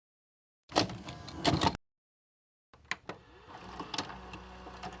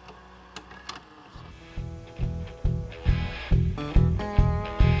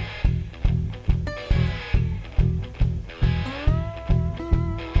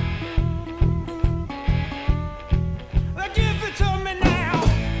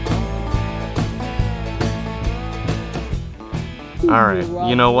All right.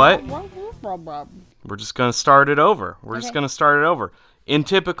 You know what? We're just going to start it over. In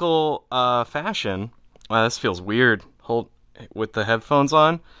typical fashion, wow, this feels weird. Hold with the headphones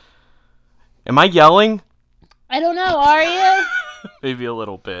on. Am I yelling? I don't know. Are you? Maybe a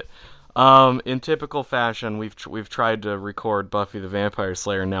little bit. In typical fashion, we've tried to record Buffy the Vampire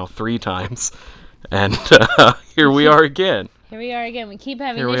Slayer now 3 times, and here we are again. We keep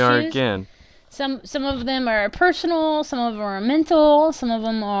having issues. Here we are again. Some of them are personal, some of them are mental, some of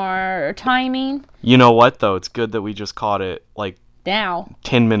them are timing. You know what, though? It's good that we just caught it, like, now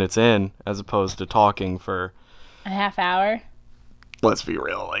 10 minutes in, as opposed to talking for a half hour. Let's be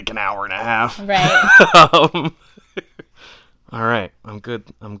real, like an hour and a half. Right. All right, I'm good.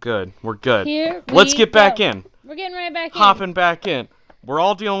 We're good. Let's get back in. We're getting right back in. Hopping back in. We're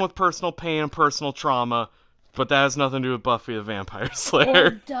all dealing with personal pain and personal trauma, but that has nothing to do with Buffy the Vampire Slayer. Or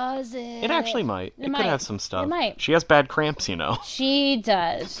does it? It actually might. It could have some stuff. It might. She has bad cramps, you know. She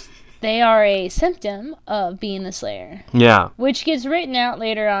does. They are a symptom of being the Slayer. Yeah. Which gets written out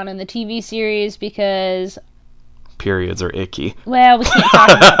later on in the TV series because... periods are icky. Well, we can't talk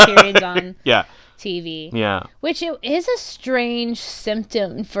about periods on TV. Yeah. Which it is a strange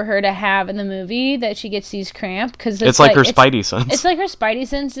symptom for her to have in the movie, that she gets these cramps. Cause it's like her spidey sense. It's like her spidey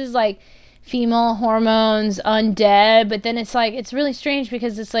sense is like female hormones, undead, but then it's like, it's really strange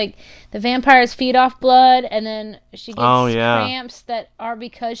because it's like the vampires feed off blood, and then she gets cramps that are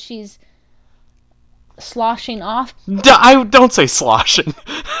because she's sloshing off. I don't say sloshing.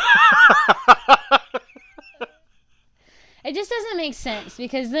 It just doesn't make sense,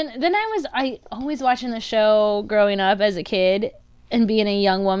 because then I always watching the show growing up as a kid and being a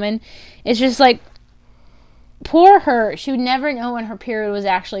young woman. It's just like, poor her. She would never know when her period was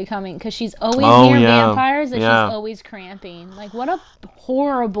actually coming, because she's always near vampires and she's always cramping. Like, what a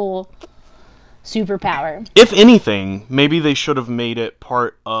horrible superpower. If anything, maybe they should have made it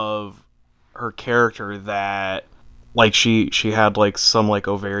part of her character that, like, she had like some like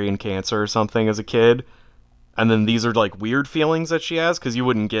ovarian cancer or something as a kid. And then these are, like, weird feelings that she has, because you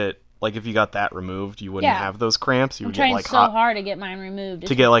wouldn't get, like, if you got that removed, you wouldn't have those cramps. You would trying get, like, so hard to get mine removed.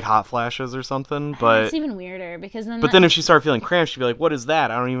 To get, like, hot flashes or something, but... It's even weirder, because then... But then if she started feeling cramps, she'd be like, what is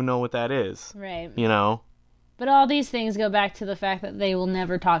that? I don't even know what that is. Right. You know? But all these things go back to the fact that they will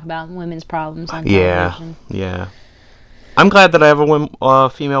never talk about women's problems on television. Yeah. I'm glad that I have a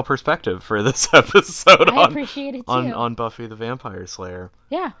female perspective for this episode I appreciate it, too. on Buffy the Vampire Slayer.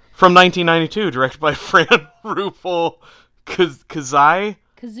 Yeah. From 1992, directed by Fran Rupel Kazai.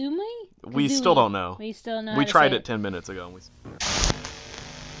 Kazumi? We still don't know. We still know. We tried it 10 minutes ago.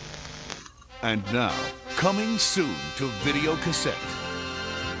 And now, coming soon to video cassette.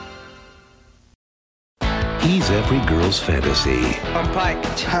 He's every girl's fantasy. I'm Pike.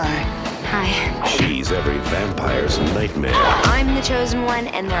 Hi. She's every vampire's nightmare. I'm the chosen one,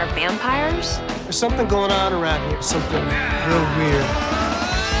 and there are vampires? There's something going on around here. Something real weird.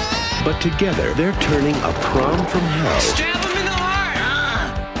 But together, they're turning a prom from hell Stab him in the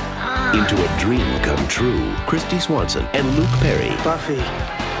heart! into a dream come true. Christy Swanson and Luke Perry. Buffy,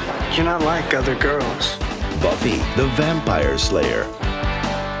 you're not like other girls. Buffy, the Vampire Slayer.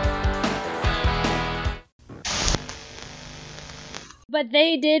 But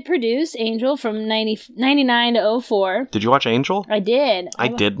they did produce Angel from 99 to 04. Did you watch Angel? I did. I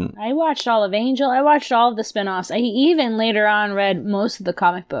didn't. I watched all of Angel. I watched all of the spinoffs. I even later on read most of the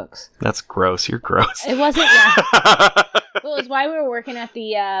comic books. That's gross. You're gross. It wasn't, Well, it was why we were working at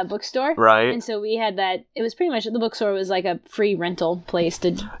the bookstore. Right. And so we had that. It was pretty much, the bookstore was like a free rental place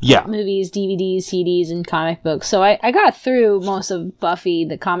to get movies, DVDs, CDs, and comic books. So I got through most of Buffy,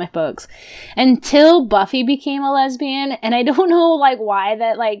 the comic books, until Buffy became a lesbian. And I don't know, like, why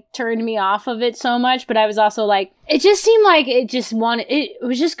that, like, turned me off of it so much. But I was also like, it just seemed like it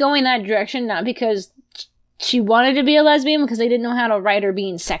was just going that direction, not because she wanted to be a lesbian, because they didn't know how to write her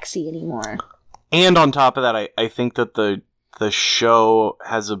being sexy anymore. And on top of that, I think that the show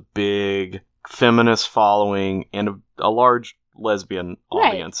has a big feminist following and a large lesbian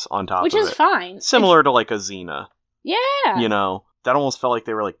audience on top of it. Which is fine. Similar to, like, a Xena. Yeah. You know? That almost felt like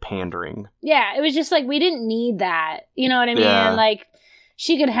they were, like, pandering. Yeah, it was just like, we didn't need that. You know what I mean? Yeah. Like,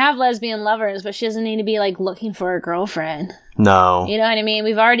 she could have lesbian lovers, but she doesn't need to be, like, looking for a girlfriend. No. You know what I mean?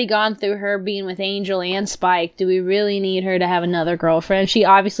 We've already gone through her being with Angel and Spike. Do we really need her to have another girlfriend? She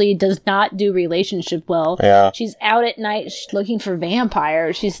obviously does not do relationship well. Yeah. She's out at night looking for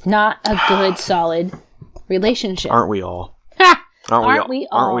vampires. She's not a good, solid relationship. Aren't we all? Ha! Aren't we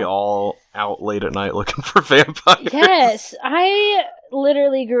all out late at night looking for vampires? Yes. I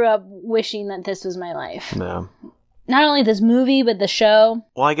literally grew up wishing that this was my life. No. not only this movie, but the show.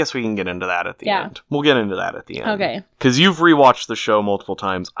 Well, I guess we can get into that at the end. We'll get into that at the end. Okay. Because you've rewatched the show multiple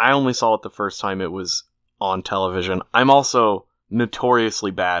times. I only saw it the first time it was on television. I'm also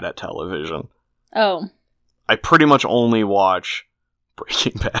notoriously bad at television. Oh. I pretty much only watch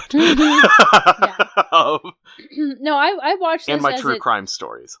Breaking Bad. No, I watched this and my true crime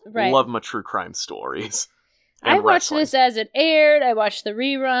stories. Right. Love my true crime stories. I watched this as it aired. I watched the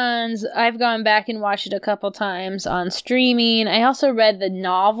reruns. I've gone back and watched it a couple times on streaming. I also read the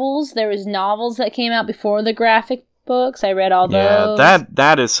novels. There was novels that came out before the graphic books. I read all those. Yeah,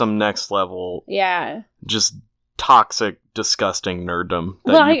 that is some next level. Yeah. Just toxic, disgusting nerddom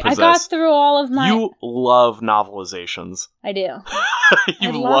that you possess. I got through all of my... You love novelizations. I do.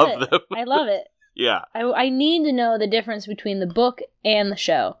 You love them. I love it. Yeah. I need to know the difference between the book and the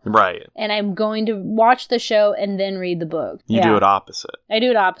show. Right. And I'm going to watch the show and then read the book. You do it opposite. I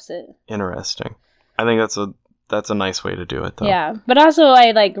do it opposite. Interesting. I think that's a nice way to do it, though. Yeah. But also,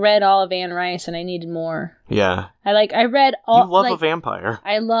 I read all of Anne Rice and I needed more. Yeah. I read all... You love a vampire.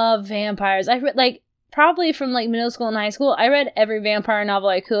 I love vampires. I read, probably from, middle school and high school, I read every vampire novel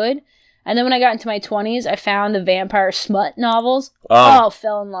I could. And then when I got into my 20s, I found the vampire smut novels. Oh,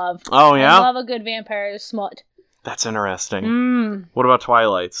 fell in love. Oh, yeah? I love a good vampire smut. That's interesting. What about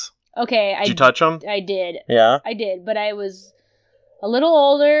Twilights? Okay. Did you touch them? I did. Yeah? I did, but I was a little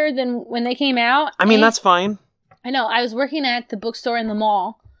older than when they came out. I mean, that's fine. I know. I was working at the bookstore in the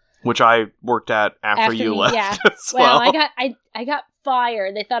mall. Which I worked at after you left. Yeah. Well, I got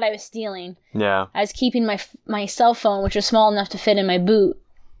fired. They thought I was stealing. Yeah. I was keeping my cell phone, which was small enough to fit in my boot.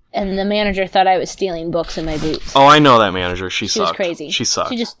 And the manager thought I was stealing books in my boots. Oh, I know that manager. She sucked. was crazy. She sucked.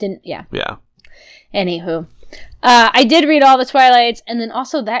 She just didn't, yeah. Yeah. Anywho. I did read all the Twilights, and then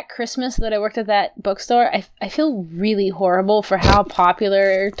also that Christmas that I worked at that bookstore, I feel really horrible for how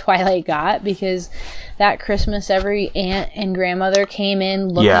popular Twilight got, because that Christmas every aunt and grandmother came in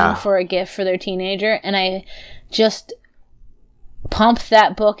looking for a gift for their teenager, and I just pumped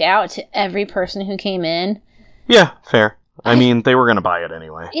that book out to every person who came in. Yeah, fair. I mean, they were going to buy it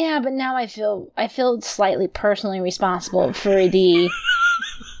anyway. Yeah, but now I feel slightly personally responsible for the...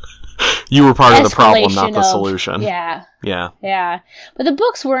 You were part of the problem, not the solution. Yeah. Yeah. Yeah. But the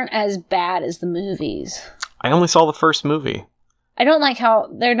books weren't as bad as the movies. I only saw the first movie. I don't like how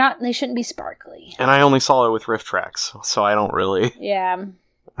they shouldn't be sparkly. And I only saw it with riff tracks, so I don't really... Yeah.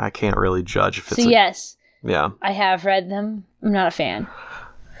 I can't really judge if it's... So yes. Yeah. I have read them. I'm not a fan.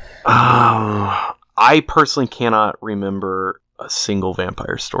 I personally cannot remember a single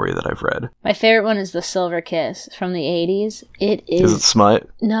vampire story that I've read. My favorite one is The Silver Kiss from the 80s. It is... Is it smut?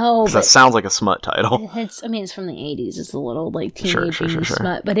 No, but... that sounds like a smut title. It's from the 80s. It's a little, teenage sure.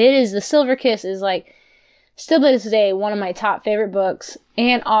 smut. But it is... The Silver Kiss is, still to this day, one of my top favorite books.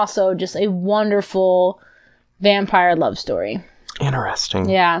 And also just a wonderful vampire love story. Interesting.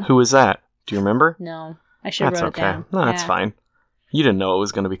 Yeah. Who is that? Do you remember? No. I should have wrote it down. No, that's fine. You didn't know it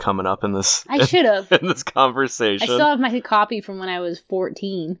was going to be coming up in this... I should have. In this conversation. I still have my copy from when I was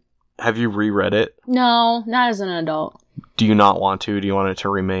 14. Have you reread it? No, not as an adult. Do you not want to? Do you want it to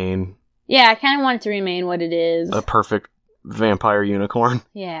remain... Yeah, I kind of want it to remain what it is. A perfect vampire unicorn?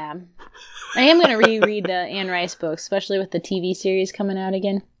 Yeah. I am going to reread the Anne Rice books, especially with the TV series coming out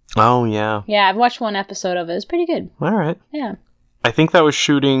again. Oh, yeah. Yeah, I've watched one episode of it. It's pretty good. All right. Yeah. I think that was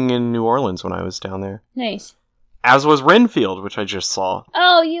shooting in New Orleans when I was down there. Nice. As was Renfield, which I just saw.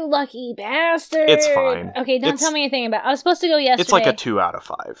 Oh, you lucky bastard. It's fine. Okay, don't tell me anything about it. I was supposed to go yesterday. It's like a 2 out of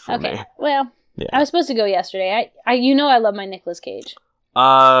 5 for me. Well, yeah. I was supposed to go yesterday. I I love my Nicolas Cage.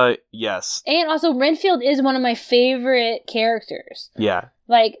 Yes. And also, Renfield is one of my favorite characters. Yeah.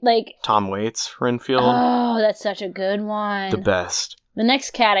 Like Tom Waits, Renfield. Oh, that's such a good one. The best. The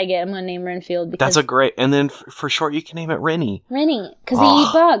next cat I get, I'm going to name Renfield. Because that's a great... And then for short, you can name it Rennie. Rennie, because they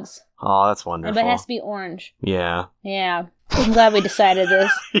eat bugs. Oh, that's wonderful. But it has to be orange. Yeah. Yeah. I'm glad we decided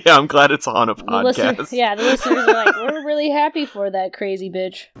this. Yeah, I'm glad it's on a podcast. The listeners are like, we're really happy for that crazy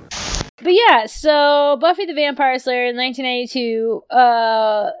bitch. But yeah, so Buffy the Vampire Slayer in 1992,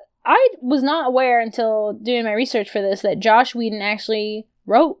 I was not aware until doing my research for this that Joss Whedon actually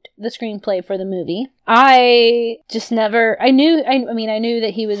wrote the screenplay for the movie. I just never... I knew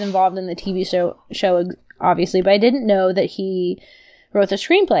that he was involved in the TV show, obviously, but I didn't know that he wrote the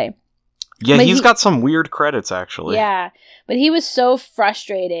screenplay. Yeah, he's got some weird credits, actually. Yeah, but he was so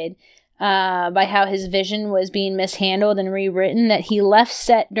frustrated by how his vision was being mishandled and rewritten that he left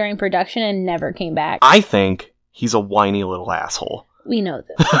set during production and never came back. I think he's a whiny little asshole. We know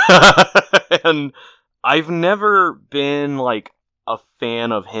this. And I've never been, a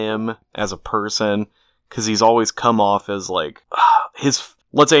fan of him as a person, because he's always come off as,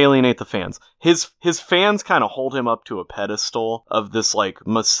 let's alienate the fans. His fans kind of hold him up to a pedestal of this, like,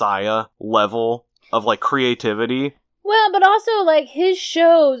 messiah level of, like, creativity. Well, but also, like, his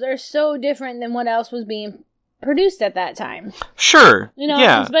shows are so different than what else was being produced at that time. Sure. You know,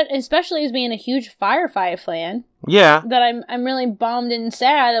 yeah. Especially as being a huge Firefly fan. Yeah. That I'm really bummed and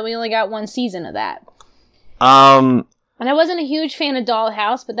sad that we only got one season of that. And I wasn't a huge fan of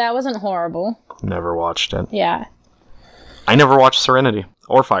Dollhouse, but that wasn't horrible. Never watched it. Yeah. I never watched Serenity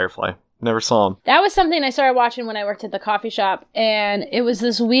or Firefly. Never saw them. That was something I started watching when I worked at the coffee shop, and it was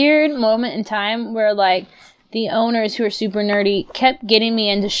this weird moment in time where, like, the owners who are super nerdy kept getting me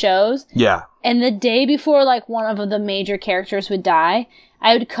into shows. Yeah. And the day before, like, one of the major characters would die,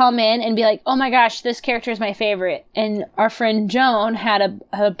 I would come in and be like, oh my gosh, this character is my favorite. And our friend Joan had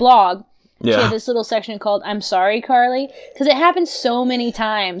a blog. Yeah. She had this little section called I'm Sorry, Carly. Because it happened so many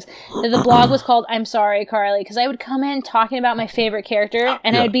times that the blog was called I'm Sorry, Carly. Because I would come in talking about my favorite character,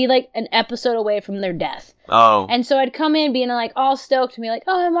 and I'd be like an episode away from their death. Oh. And so I'd come in being like all stoked and be like,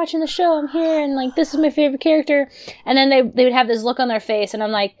 oh, I'm watching the show, I'm here, and like this is my favorite character. And then they would have this look on their face, and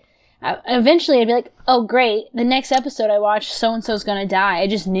I'm like, eventually I'd be like, oh great, the next episode I watched, so-and-so's gonna die. I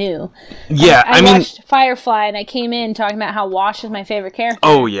just knew. Yeah, I watched Firefly, and I came in talking about how Wash is my favorite character.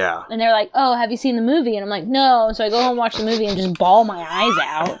 Oh, yeah. And they're like, oh, have you seen the movie? And I'm like, no. So I go home, watch the movie, and just bawl my eyes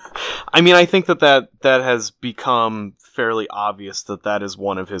out. I mean, I think that has become fairly obvious that is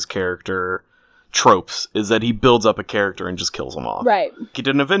one of his character tropes, is that he builds up a character and just kills them off. Right. He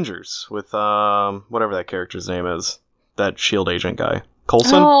did an Avengers with, whatever that character's name is. That S.H.I.E.L.D. agent guy.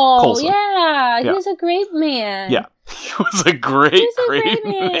 Coulson? Oh, Coulson. Yeah. He was a great man. Yeah. He was a great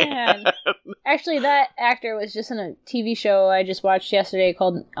man. Actually, that actor was just in a TV show I just watched yesterday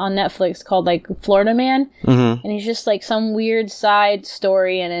on Netflix called, like, Florida Man. Mm-hmm. And he's just, like, some weird side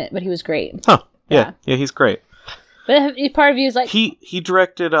story in it, but he was great. Huh. Yeah, he's great. But part of you is like... He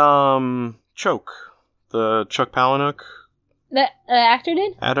directed, Choke. The Chuck Palahniuk. The actor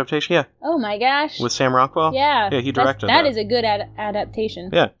did? Adaptation, yeah. Oh my gosh. With Sam Rockwell? Yeah. Yeah, he directed that. That is a good adaptation.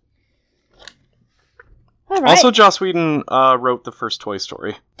 Yeah. All right. Also, Joss Whedon wrote the first Toy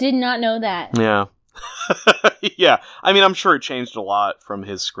Story. Did not know that. Yeah. Yeah. I mean, I'm sure it changed a lot from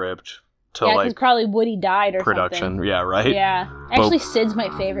his script to, like... because probably Woody died or production. something. Yeah, right? Yeah. Actually, Sid's my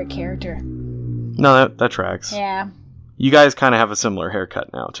favorite character. No, that tracks. Yeah. You guys kind of have a similar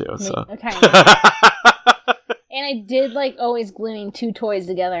haircut now, too, so... Okay. And I did like always gluing two toys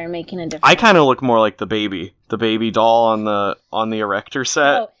together and making a difference. I kind of look more like the baby doll on the Erector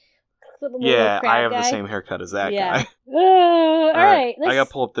set. Yeah, I have the same haircut as that guy. All right. I gotta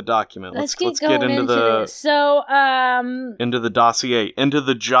pull up the document. Let's get into this. So, into the dossier,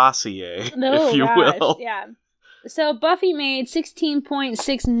 if you will. Yeah. So Buffy made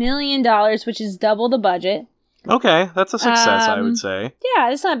 $16.6 million, which is double the budget. Okay, that's a success, I would say.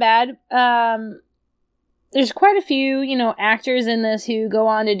 Yeah, it's not bad. There's quite a few, actors in this who go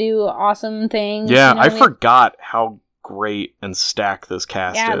on to do awesome things. Yeah, I forgot how great and stacked this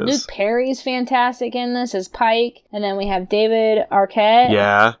cast is. Yeah, Luke Perry's fantastic in this as Pike. And then we have David Arquette.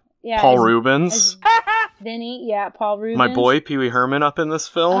 Yeah. Paul Rubens. Vinny, Paul Rubens. My boy, Pee Wee Herman, up in this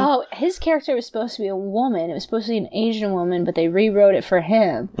film. Oh, his character was supposed to be a woman. It was supposed to be an Asian woman, but they rewrote it for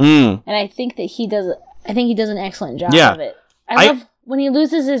him. And I think that he does an excellent job of it. I love when he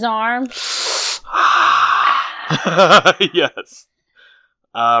loses his arm. Yes.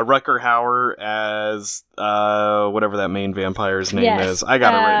 Rutger Hauer as whatever that main vampire's name is. I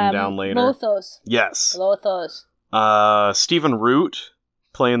got it written down later. Lothos. Yes. Lothos. Stephen Root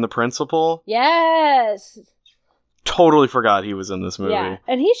playing the principal. Yes. Totally forgot he was in this movie. Yeah,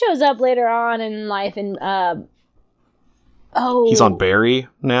 and he shows up later on in life in he's on Barry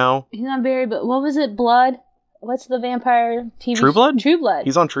now. He's on Barry, but what was it? Blood? What's the vampire TV? True Blood? True Blood.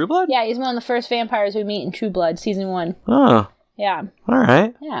 He's on True Blood? Yeah, he's one of the first vampires we meet in True Blood, season 1. Oh. Yeah. All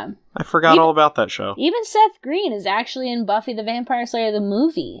right. Yeah. I forgot all about that show. Even Seth Green is actually in Buffy the Vampire Slayer, the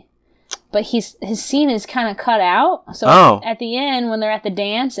movie. But his scene is kind of cut out. So at the end, when they're at the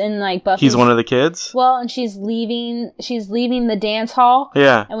dance and like Buffy, he's one of the kids. Well, and she's leaving the dance hall.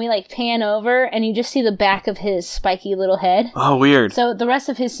 Yeah. And we like pan over, and you just see the back of his spiky little head. Oh, weird. So the rest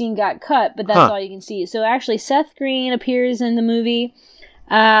of his scene got cut, but that's all you can see. So actually, Seth Green appears in the movie.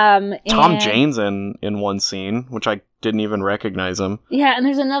 Tom Jane's in one scene, which I didn't even recognize him. Yeah, and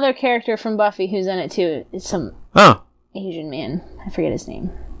there's another character from Buffy who's in it too. It's some Asian man. I forget his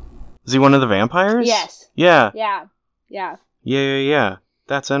name. Is he one of the vampires? Yes. Yeah. Yeah. Yeah.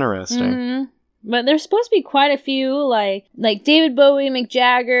 That's interesting. Mm-hmm. But there's supposed to be quite a few, like David Bowie, Mick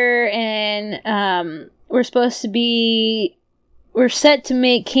Jagger, and we're supposed to be were set to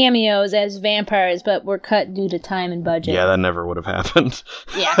make cameos as vampires, but were cut due to time and budget. Yeah, that never would have happened.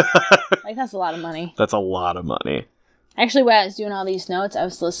 Yeah. Like, that's a lot of money. That's a lot of money. Actually, while I was doing all these notes, I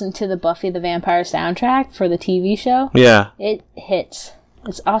was listening to the Buffy the Vampire soundtrack for the TV show. Yeah. It hits.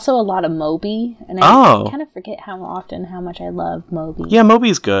 It's also a lot of Moby, and I kind of forget how much I love Moby. Yeah,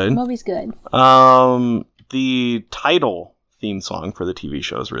 Moby's good. Moby's good. The title theme song for the TV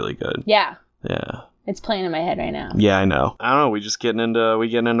show is really good. Yeah. Yeah. It's playing in my head right now. Yeah, I know. I don't know. We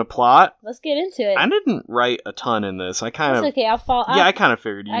getting into plot. Let's get into it. I didn't write a ton in this. I kind of. It's okay. I'll fall. Yeah, I kind of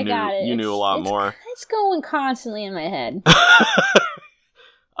figured you knew a lot it's more. It's going constantly in my head.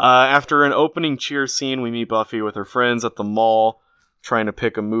 After an opening cheer scene, we meet Buffy with her friends at the mall, trying to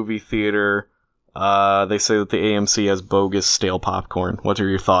pick a movie theater. They say that the AMC has bogus stale popcorn. What are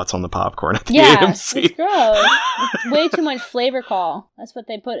your thoughts on the popcorn at the AMC? It's gross. It's way too much flavor call. That's what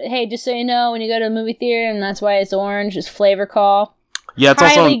they put. Hey, just so you know, when you go to a movie theater, and that's why it's orange, it's flavor call. Yeah, it's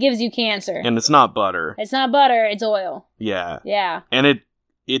highly also gives you cancer. And it's not butter. It's not butter. It's oil. Yeah. Yeah. And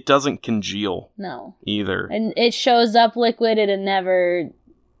it doesn't congeal. No. Either. And it shows up liquid, and it never.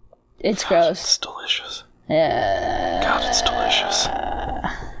 It's gross. It's delicious. God, it's delicious.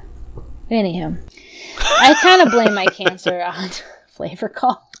 Anyhow, I kind of blame my cancer on flavor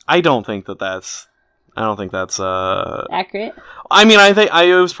call. I don't think that's accurate. I mean, I think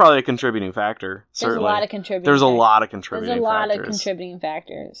it was probably a contributing factor. Certainly. There's a lot of contributing. There's a lot of contributing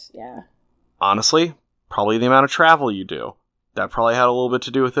factors. Yeah. Honestly, probably the amount of travel you do. That probably had a little bit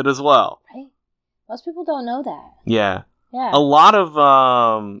to do with it as well. Right. Most people don't know that. Yeah. Yeah. A lot of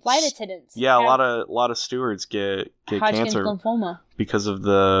flight attendants. Yeah, a lot of stewards get Hodgkin's cancer lymphoma because of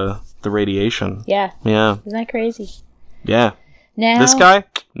the radiation. Yeah. Yeah. Isn't that crazy? Yeah. Now this guy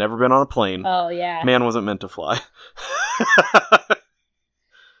never been on a plane. Oh yeah. Man wasn't meant to fly.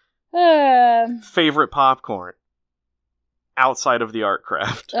 Favorite popcorn outside of the art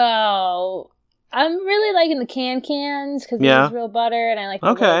craft. Oh, I'm really liking the cans because there's real butter, and I like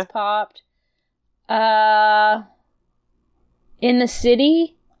the way it's popped. In the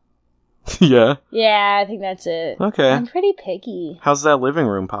city? Yeah. Yeah, I think that's it. Okay. I'm pretty picky. How's that living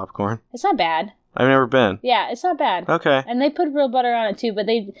room popcorn? It's not bad. I've never been. Yeah, it's not bad. Okay. And they put real butter on it too, but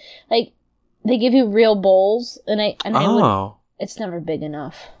they give you real bowls, and it's never big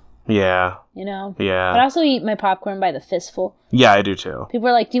enough. Yeah. You know? Yeah. But I also eat my popcorn by the fistful. Yeah, I do too. People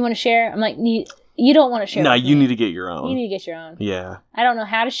are like, do you want to share? I'm like, you don't want to share. No, you need to get your own. You need to get your own. Yeah. I don't know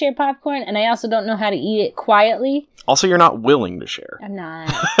how to share popcorn, and I also don't know how to eat it quietly. Also, you're not willing to share. I'm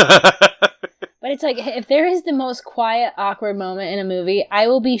not. But it's like, if there is the most quiet, awkward moment in a movie, I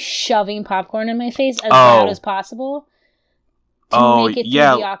will be shoving popcorn in my face as loud as possible to make it through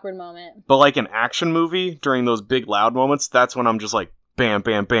the awkward moment. But like an action movie, during those big, loud moments, that's when I'm just like, bam,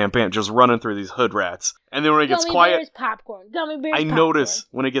 bam, bam, bam, just running through these hood rats. And then when it gets quiet, bears popcorn. Gummy bears I popcorn. notice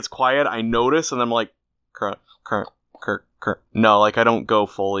when it gets quiet. I notice, and I'm like, no, like I don't go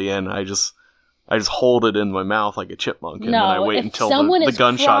fully in. I just hold it in my mouth like a chipmunk, and then I wait until the gunshots. Someone is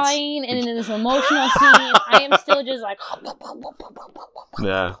crying and in this emotional scene, I am still just like,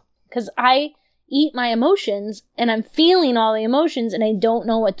 yeah, because I eat my emotions and I'm feeling all the emotions and I don't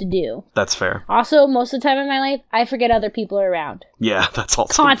know what to do. That's fair. Also, most of the time in my life, I forget other people are around. Yeah, that's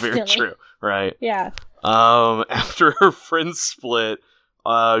also very true. Right. Yeah. After her friends split,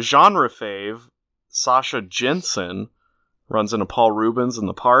 genre fave Sasha Jensen runs into Paul Rubens in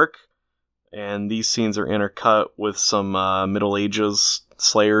the park, and these scenes are intercut with some Middle Ages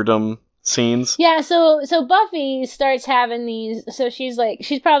slayerdom scenes. Yeah, so Buffy starts having these, so she's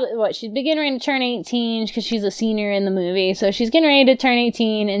probably, she's beginning to turn 18 because she's a senior in the movie, so she's getting ready to turn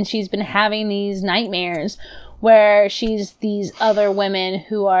 18, and she's been having these nightmares where she's these other women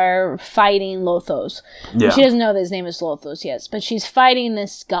who are fighting Lothos. Yeah. She doesn't know that his name is Lothos yet, but she's fighting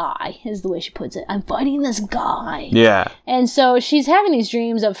this guy, is the way she puts it. I'm fighting this guy. Yeah. And so she's having these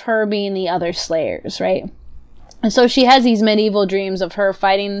dreams of her being the other slayers, right? And so she has these medieval dreams of her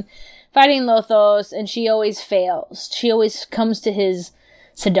fighting Lothos, and she always fails. She always comes to his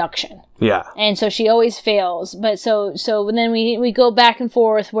seduction. Yeah. And so she always fails. But so then we go back and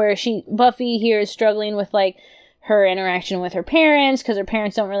forth where Buffy here is struggling with like her interaction with her parents, because her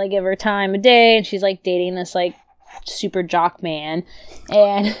parents don't really give her time of day, and she's like dating this like super jock man.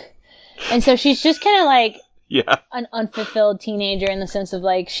 And so she's just kind of like an unfulfilled teenager in the sense of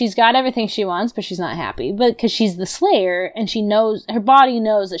like she's got everything she wants, but she's not happy. But because she's the Slayer, and she knows, her body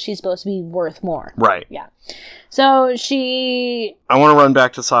knows that she's supposed to be worth more. Right. Yeah. So I want to run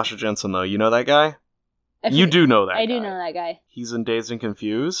back to Sasha Jensen though. You know that guy? You do know that guy. I do know that guy. He's in Dazed and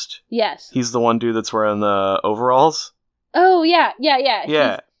Confused. Yes. He's the one dude that's wearing the overalls. Oh yeah.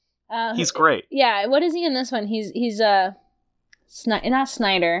 Yeah. He's great. Yeah. What is he in this one? He's Not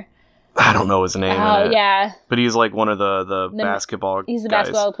Snyder. I don't know his name. Oh, yeah. But he's like one of the basketball He's the guys.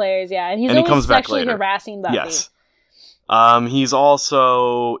 basketball players, yeah. And he comes back sexually later. harassing Buffy. Yes. He's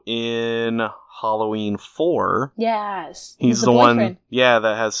also in Halloween 4. Yes. He's the one, that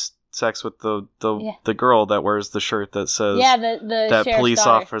has sex with the girl that wears the shirt that says that police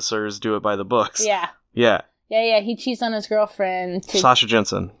officers do it by the books. Yeah. Yeah. Yeah, he cheats on his girlfriend. Sasha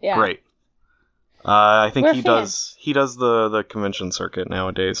Jensen. Yeah. Great. I think he does the convention circuit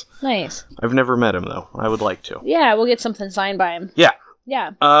nowadays. Nice. I've never met him though. I would like to. Yeah, we'll get something signed by him. Yeah.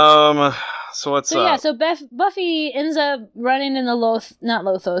 Yeah. So what's so Buffy ends up running in the not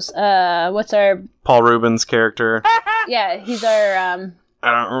Lothos. What's our Paul Rubens character? Yeah, he's our I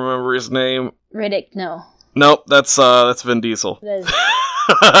don't remember his name. Riddick, no. Nope, that's Vin Diesel.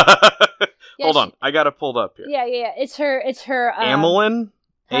 Hold on, I got it pulled up here. Yeah. It's her Amelin?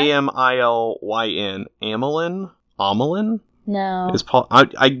 Amilyn? Amelin? No. Is Paul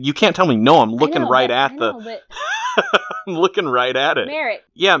you can't tell me no, I'm looking right at I'm looking right at it. Merrick.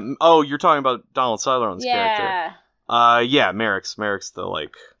 Yeah, oh, you're talking about Donald Sutherland's character. Yeah, Merrick's the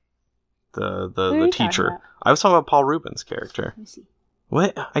the teacher. I was talking about Paul Rubens' character. Let me see.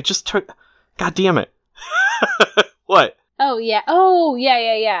 What? I just took... God damn it. What? Oh, yeah. Oh,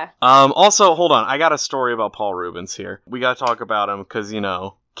 yeah. Also, hold on. I got a story about Paul Rubens here. We gotta talk about him, because,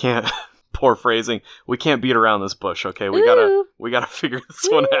 can't... Poor phrasing. We can't beat around this bush, okay? We gotta figure this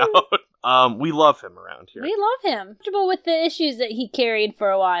one out. We love him around here. We love him. Comfortable with the issues that he carried for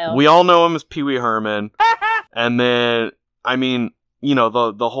a while. We all know him as Pee Wee Herman. And then, I mean...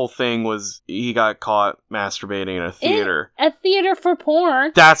 the whole thing was he got caught masturbating in a theater. A theater for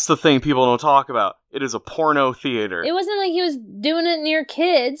porn. That's the thing people don't talk about. It is a porno theater. It wasn't like he was doing it near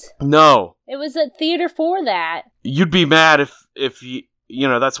kids. No. It was a theater for that. You'd be mad if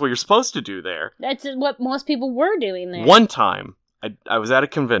that's what you're supposed to do there. That's what most people were doing there. One time, I was at a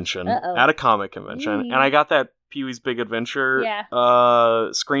convention, at a comic convention, and I got that Pee-wee's Big Adventure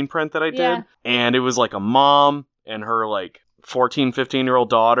screen print that I did. And it was like a mom and her 14, 15-year-old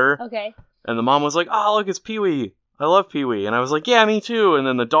daughter. Okay. And the mom was like, oh, look, it's Pee-wee. I love Pee-wee. And I was like, yeah, me too. And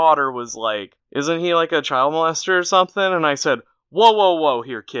then the daughter was like, isn't he like a child molester or something? And I said, whoa,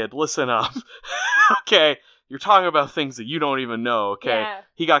 here, kid, listen up. Okay, you're talking about things that you don't even know, okay? Yeah.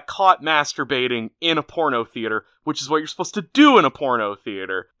 He got caught masturbating in a porno theater, which is what you're supposed to do in a porno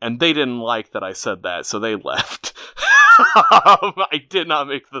theater. And they didn't like that I said that, so they left. I did not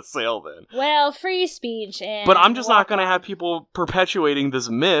make the sale then. Well, free speech. But I'm just not going to have people perpetuating this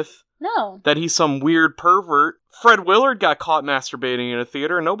myth. No. That he's some weird pervert. Fred Willard got caught masturbating in a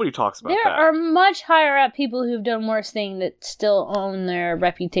theater and nobody talks about that. There are much higher up people who've done worse things that still own their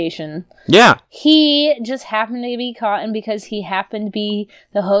reputation. Yeah. He just happened to be caught, and because he happened to be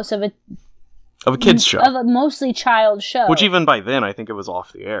the host of a kid's show. Of a mostly child show. Which even by then, I think it was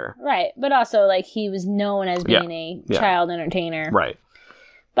off the air. Right. But also, he was known as being a child entertainer. Right.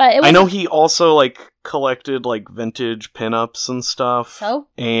 But I know he also, collected, vintage pinups and stuff. So?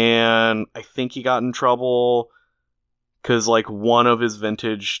 And I think he got in trouble because, one of his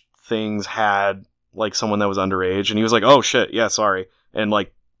vintage things had, someone that was underage. And he was like, oh, shit, yeah, sorry. And,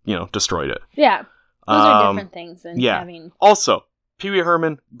 destroyed it. Yeah. Those are different things than having... Also... Pee Wee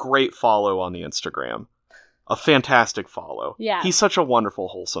Herman, great follow on the Instagram. A fantastic follow. Yeah. He's such a wonderful,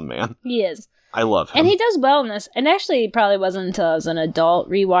 wholesome man. He is. I love him. And he does well in this. And actually, it probably wasn't until I was an adult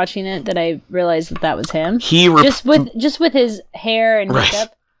rewatching it that I realized that was him. Just with his hair and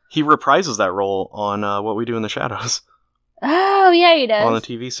makeup. He reprises that role on What We Do in the Shadows. Oh, yeah, he does. On the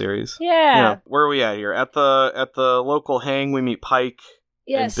TV series. Yeah. Where are we at here? At the local hang, we meet Pike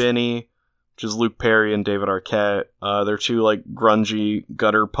and Benny. Which is Luke Perry and David Arquette. They're two grungy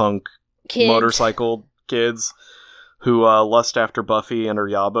gutter punk motorcycle kids who lust after Buffy and are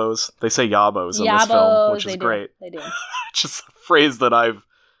yabos. They say yabos in this film, which is great. They do. Just a phrase that I've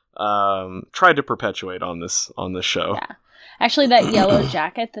tried to perpetuate on this show. Yeah, actually, that yellow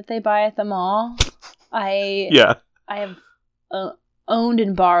jacket that they buy at the mall, I have owned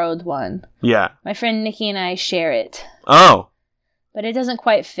and borrowed one. Yeah, my friend Nikki and I share it. Oh. But it doesn't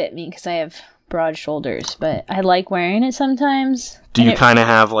quite fit me because I have broad shoulders, but I like wearing it sometimes. Do you kind of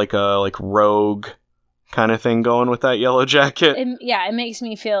have a rogue kind of thing going with that yellow jacket? It makes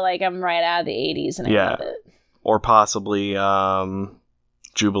me feel like I'm right out of the 80s and I love it. Or possibly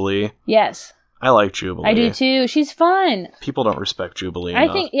Jubilee. Yes. I like Jubilee. I do too. She's fun. People don't respect Jubilee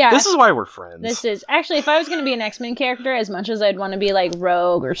enough. I think, this is why we're friends. This is. Actually, if I was going to be an X-Men character, as much as I'd want to be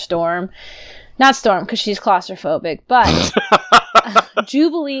Rogue or Storm, not Storm because she's claustrophobic, but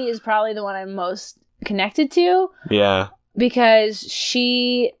Jubilee is probably the one I'm most connected to. Yeah. Because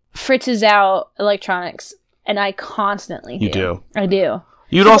she fritzes out electronics And I constantly do. You do. I do.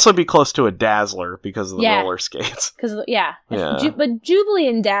 You'd also be close to a Dazzler because of the roller skates. But Jubilee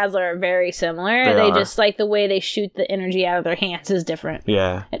and Dazzler are very similar. They just, like, the way they shoot the energy out of their hands is different.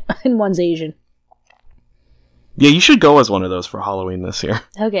 Yeah. And one's Asian. Yeah, you should go as one of those for Halloween this year.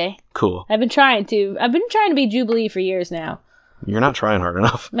 Okay. Cool. I've been trying to be Jubilee for years now. You're not trying hard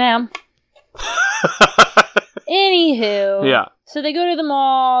enough. Ma'am. Anywho. Yeah. So they go to the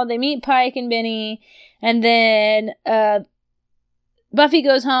mall, they meet Pike and Benny, and then Buffy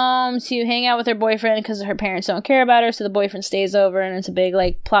goes home to hang out with her boyfriend because her parents don't care about her, so the boyfriend stays over, and it's a big,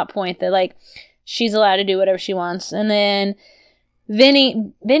 like, plot point that, like, she's allowed to do whatever she wants. And then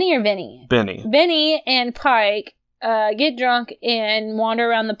Benny and Pike get drunk and wander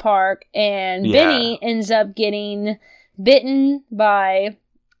around the park, and Benny ends up getting bitten by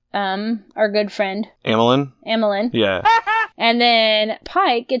our good friend Emmeline. Yeah. And then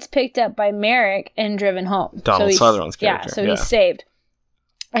Pike gets picked up by Merrick and driven home. Donald Sutherland's character. Yeah, so he's saved.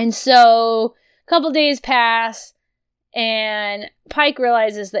 And so a couple days pass, and Pike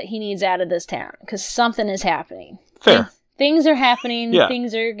realizes that he needs out of this town because something is happening. Fair. Things are happening. Yeah.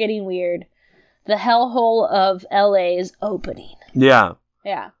 Things are getting weird. The hellhole of LA is opening. Yeah.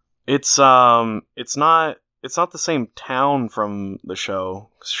 Yeah. It's not the same town from the show.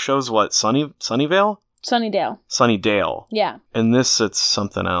 The show's what? Sunnyvale? Sunnydale. Yeah. And this, it's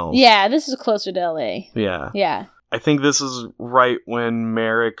something else. Yeah, this is closer to LA. Yeah. Yeah. I think this is right when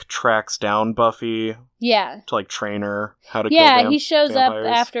Merrick tracks down Buffy. Yeah. To, like, train her how to kill vampires. Yeah, he shows up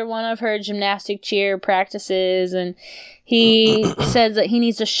after one of her gymnastic cheer practices, and he says that he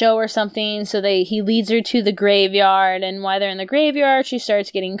needs to show her something, so he leads her to the graveyard, and while they're in the graveyard, she starts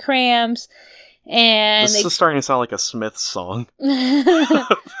getting cramps. And this is starting to sound like a Smiths song.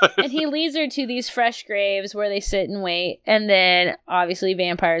 And he leads her to these fresh graves where they sit and wait, and then obviously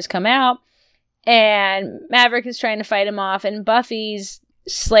vampires come out. And Maverick is trying to fight him off, and Buffy's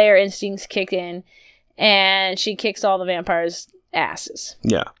Slayer instincts kick in, and she kicks all the vampires' asses.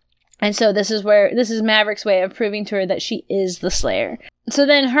 Yeah. And so this is Maverick's way of proving to her that she is the Slayer. So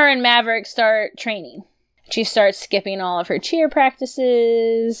then her and Maverick start training. She starts skipping all of her cheer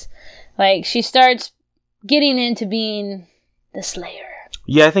practices. Like, she starts getting into being the Slayer.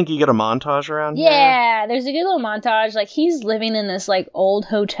 Yeah, I think you get a montage around here. Yeah, there's a good little montage. Like, he's living in this, like, old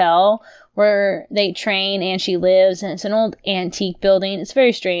hotel where they train and she lives, and it's an old antique building. It's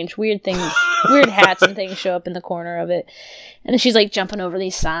very strange. Weird things, weird hats and things show up in the corner of it. And then she's, like, jumping over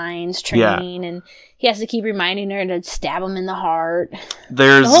these signs, training, and he has to keep reminding her to stab him in the heart.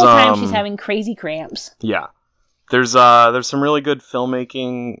 The whole time she's having crazy cramps. Yeah. There's some really good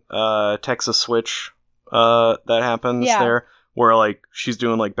filmmaking, Texas Switch, that happens there, where, like, she's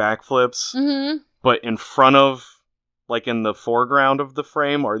doing, like, backflips, but in front of, like, in the foreground of the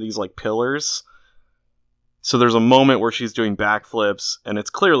frame are these, like, pillars. So there's a moment where she's doing backflips, and it's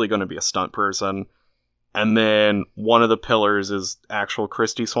clearly going to be a stunt person, and then one of the pillars is actual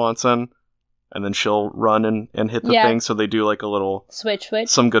Christy Swanson, and then she'll run and hit the thing, so they do, like, a little... Switch.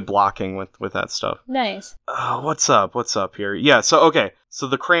 Some good blocking with that stuff. Nice. What's up here? Yeah, so, okay. So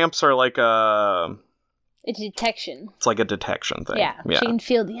the cramps are like a... It's a detection. It's like a detection thing. Yeah. She can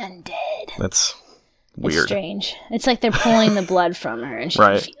feel the undead. That's weird. It's strange. It's like they're pulling the blood from her, and she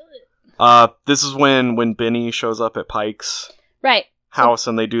can feel it. This is when Benny shows up at Pike's house,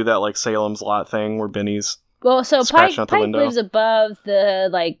 and they do that, like, Salem's Lot thing where Benny's Pike lives above the,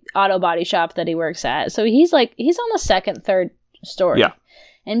 like, auto body shop that he works at. So he's on the second, third story. Yeah.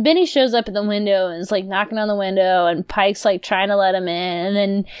 And Benny shows up at the window and is, like, knocking on the window, and Pike's, like, trying to let him in, and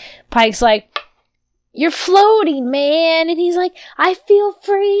then Pike's like, "You're floating, man," and he's like, "I feel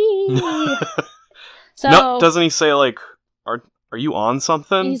free." So no, doesn't he say, like, are you on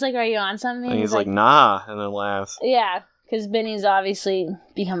something? He's like, "Are you on something?" And he's like, "Nah," and then laughs. Yeah, because Benny's obviously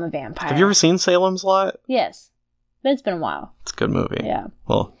become a vampire. Have you ever seen Salem's Lot? Yes, but it's been a while. It's a good movie. Yeah.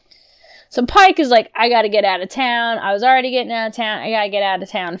 Well. So Pike is like, "I gotta get out of town. I was already getting out of town. I gotta get out of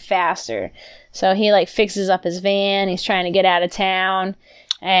town faster." So he, like, fixes up his van. He's trying to get out of town.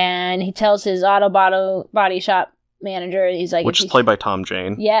 And he tells his auto body shop manager, he's like... Which is played by Tom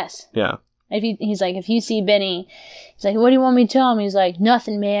Jane. Yes. Yeah. He's like, "If you see Benny..." He's like, "What do you want me to tell him?" He's like,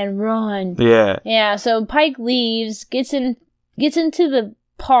 "Nothing, man. Run." Yeah. Yeah, so Pike leaves, gets into the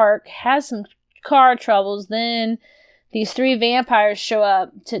park, has some car troubles, then these 3 vampires show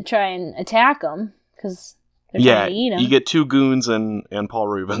up to try and attack him, because they're trying to eat him. You get 2 goons and Paul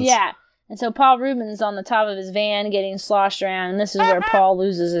Reubens. Yeah. And so Paul Reubens on the top of his van getting sloshed around, and this is where Paul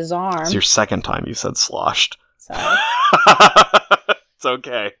loses his arm. It's your second time you said sloshed. Sorry. It's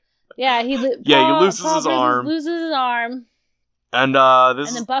okay. Yeah, he loses his arm. Loses his arm. And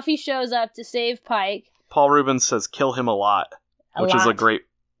then Buffy shows up to save Pike. Paul Rubens says, "Kill him a lot," which is a great.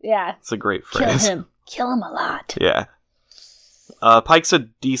 Yeah. It's a great phrase. Kill him a lot. Yeah. Pike's a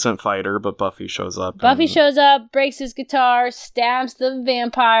decent fighter, but Buffy shows up. Buffy shows up, breaks his guitar, stabs the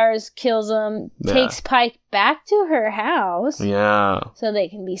vampires, kills them, takes Pike back to her house. Yeah. So they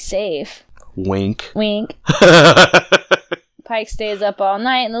can be safe. Wink. Wink. Pike stays up all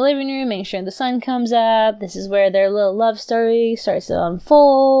night in the living room, making sure the sun comes up. This is where their little love story starts to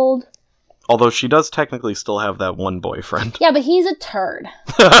unfold. Although she does technically still have that one boyfriend. Yeah, but he's a turd.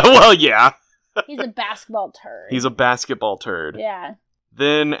 Well, yeah. He's a basketball turd. He's a basketball turd. Yeah.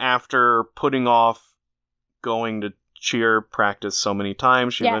 Then, after putting off going to cheer practice so many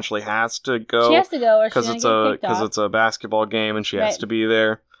times, she eventually has to go. She has to go, or she's gonna get kicked off. Because it's a basketball game, and she has to be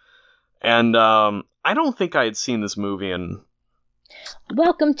there. And I don't think I had seen this movie in...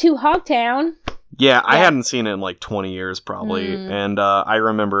 Welcome to Hogtown. Yeah, I hadn't seen it in like 20 years, probably. And I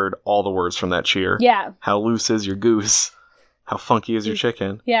remembered all the words from that cheer. Yeah. How loose is your goose? How funky is your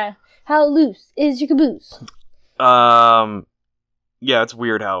chicken? Yeah. How loose is your caboose? Yeah, it's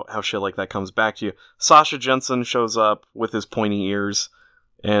weird how shit like that comes back to you. Sasha Jensen shows up with his pointy ears,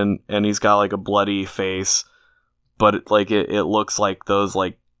 and he's got like a bloody face, but it looks like those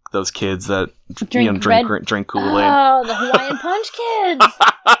kids that drink Kool-Aid. Oh, the Hawaiian Punch kids.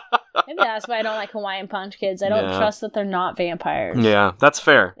 Maybe that's why I don't like Hawaiian Punch kids. I don't trust that they're not vampires. Yeah, that's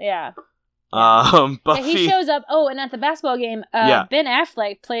fair. Yeah. Buffy. He shows up. Oh, and at the basketball game, Ben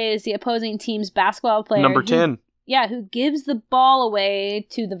Affleck plays the opposing team's basketball player. Number 10. Yeah, who gives the ball away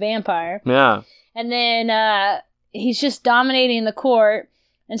to the vampire. Yeah. And then he's just dominating the court.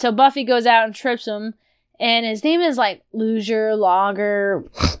 And so Buffy goes out and trips him. And his name is like Luger, Logger,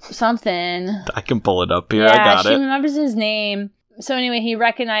 something. I can pull it up here. Yeah, I got it. She remembers his name. So anyway, he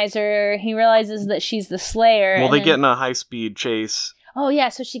recognizes her. He realizes that she's the Slayer. Well, they get in a high-speed chase. Oh, yeah,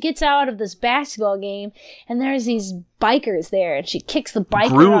 so she gets out of this basketball game, and there's these bikers there, and she kicks the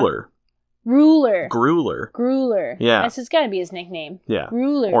biker Grueler. Yeah. That's got to be his nickname. Yeah.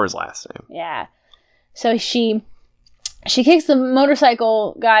 Grueler. Or his last name. Yeah. So she kicks the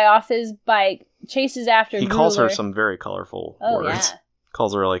motorcycle guy off his bike, chases after He Grueler. calls her some very colorful words. Yeah.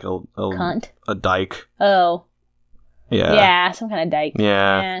 Calls her like a cunt. A dyke. Oh. Yeah. Yeah, some kind of dyke.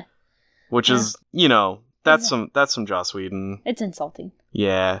 Yeah. Which is, that's some Joss Whedon. It's insulting.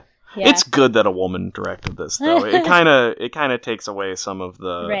 Yeah. It's good that a woman directed this, though. It kind of takes away some of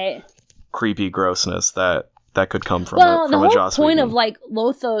the creepy grossness that could come from a Joss Whedon. The whole point of like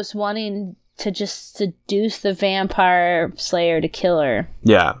Lothos wanting to just seduce the vampire slayer to kill her.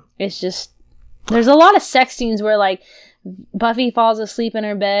 Yeah. It's just there's a lot of sex scenes where like Buffy falls asleep in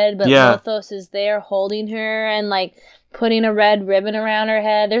her bed, but Lothos is there holding her and like putting a red ribbon around her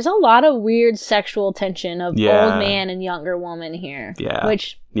head. There's a lot of weird sexual tension of old man and younger woman here. Yeah.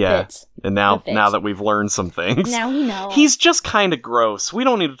 Which fits. And now that we've learned some things. Now we know. He's just kind of gross. We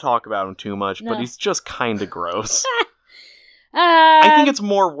don't need to talk about him too much, but he's just kind of gross. I think it's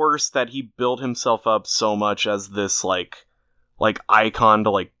more worse that he built himself up so much as this like icon to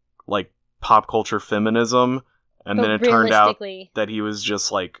like pop culture feminism, and then it turned out that he was just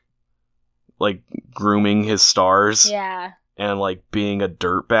like grooming his stars. Yeah. And like being a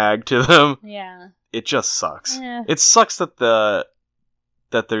dirtbag to them. Yeah. It just sucks. Yeah. It sucks that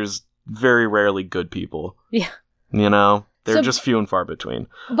there's very rarely good people. Yeah. They're just few and far between.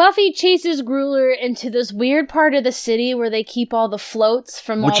 Buffy chases Grueler into this weird part of the city where they keep all the floats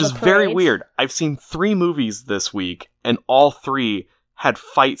from all the parades. Which is very weird. I've seen 3 movies this week, and all 3 had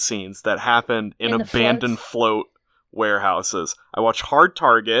fight scenes that happened in abandoned float warehouses. I watched Hard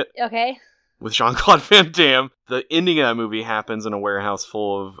Target. Okay. With Jean-Claude Van Damme. The ending of that movie happens in a warehouse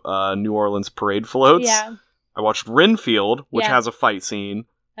full of New Orleans parade floats. Yeah. I watched Renfield, which has a fight scene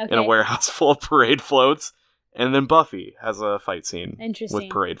in a warehouse full of parade floats. And then Buffy has a fight scene with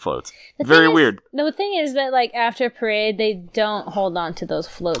parade floats. Very weird. The thing is that, like, after parade, they don't hold on to those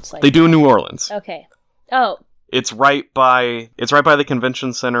floats. They do in New Orleans. Okay. Oh. It's right by the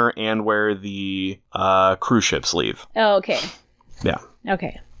convention center and where the cruise ships leave. Oh, okay. Yeah.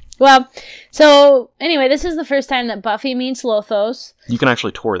 Okay. Well, so anyway, this is the first time that Buffy meets Lothos. You can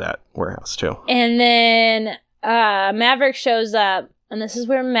actually tour that warehouse too. And then Maverick shows up, and this is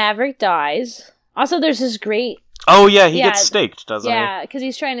where Maverick dies. Also, there's this great... Oh, yeah, he gets staked, doesn't he? Yeah, because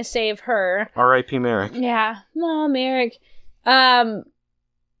he's trying to save her. R.I.P. Merrick. Yeah. Oh, Merrick. But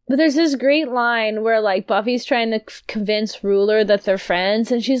there's this great line where, like, Buffy's trying to convince Ruler that they're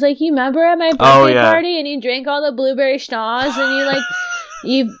friends, and she's like, you remember at my birthday party, and you drank all the blueberry schnoz, and you, like,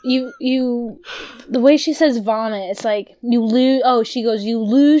 The way she says vomit, it's like, you lose, she goes, you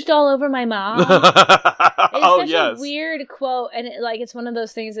loosed all over my mom. It's such a weird quote, and it's one of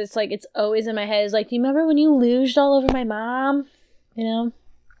those things that's like, it's always in my head. It's like, do you remember when you loosed all over my mom? You know?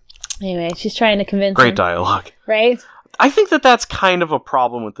 Anyway, she's trying to convince Great him. dialogue. Right? I think that's kind of a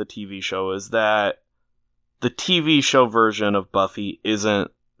problem with the TV show, is that the TV show version of Buffy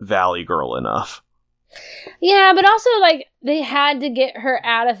isn't Valley Girl enough. Yeah, but also, they had to get her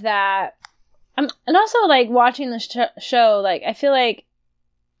out of that. And also, watching the show, I feel like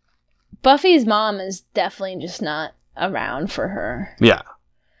Buffy's mom is definitely just not around for her. Yeah.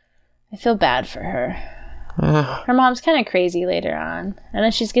 I feel bad for her. Her mom's kind of crazy later on. And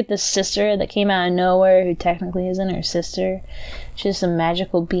then she's got this sister that came out of nowhere who technically isn't her sister. She's just a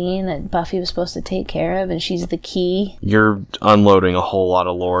magical being that Buffy was supposed to take care of, and she's the key. You're unloading a whole lot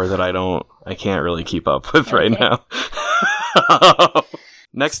of lore that I can't really keep up with right now.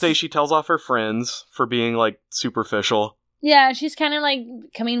 Next day, she tells off her friends for being, superficial. Yeah, she's kind of,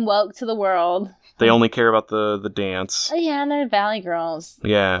 coming woke to the world. They only care about the dance. Oh, yeah, and they're Valley Girls.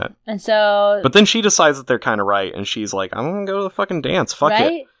 Yeah. And so... But then she decides that they're kind of right, and she's like, I'm gonna go to the fucking dance. Fuck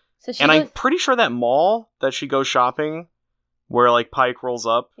it. So I'm pretty sure that mall that she goes shopping, where, Pike rolls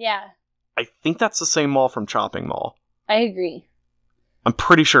up... Yeah. I think that's the same mall from Chopping Mall. I agree. I'm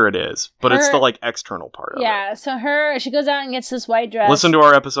pretty sure it is, but it's the, external part of it. Yeah, so she goes out and gets this white dress. Listen to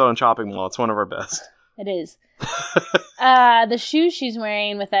our episode on Chopping Mall. It's one of our best. It is. The shoes she's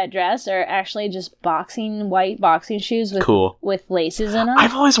wearing with that dress are actually just white boxing shoes with laces in them.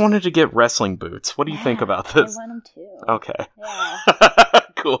 I've always wanted to get wrestling boots. What do you think about this? I want them too. Okay. Yeah.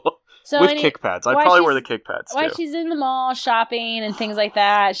 Cool. With kick pads. I'd probably wear the kick pads too. While she's in the mall shopping and things like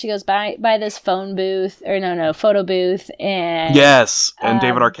that, she goes by this photo booth, and yes, and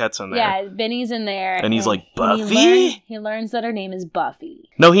David Arquette's in there. Yeah, Benny's in there, and he's like, Buffy. He learns that her name is Buffy.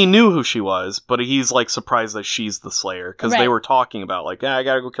 No, he knew who she was, but he's surprised that she's the Slayer because they were talking about I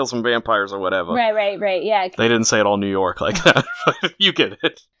gotta go kill some vampires or whatever. Right. Yeah. They didn't say it all New York like that. But you get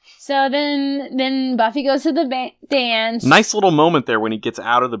it. So then Buffy goes to the dance. Nice little moment there when he gets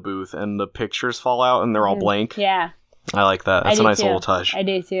out of the booth and the pictures fall out and they're all blank. Yeah. I like that. That's a nice little touch. I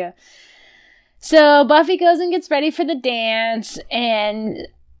do too. So Buffy goes and gets ready for the dance, and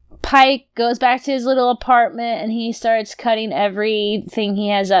Pike goes back to his little apartment and he starts cutting everything he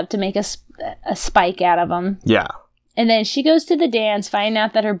has up to make a spike out of them. Yeah. And then she goes to the dance, finding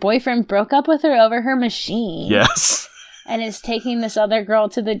out that her boyfriend broke up with her over her machine. Yes. And is taking this other girl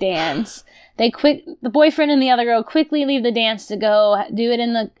to the dance. The boyfriend and the other girl quickly leave the dance to go do it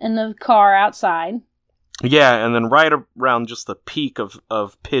in the car outside. Yeah, and then right around just the peak of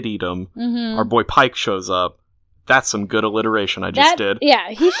Pitydom, our boy Pike shows up. That's some good alliteration I just did. Yeah,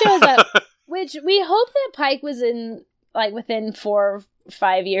 he shows up, which we hope that Pike was in within 4 or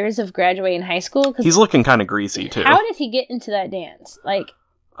 5 years of graduating high school. 'Cause he's looking kind of greasy too. How did he get into that dance?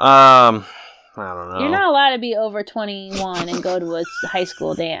 I don't know. You're not allowed to be over 21 and go to a high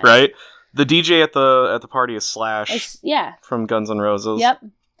school dance. Right? The DJ at the party is Slash. Yeah. From Guns N' Roses. Yep.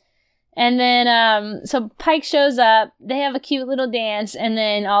 And then, so Pike shows up, they have a cute little dance, and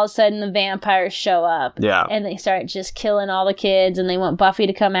then all of a sudden the vampires show up. Yeah. And they start just killing all the kids, and they want Buffy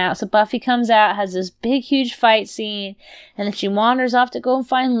to come out. So Buffy comes out, has this big, huge fight scene, and then she wanders off to go and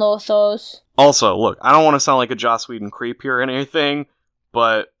find Lothos. Also, look, I don't want to sound like a Joss Whedon creep here or anything,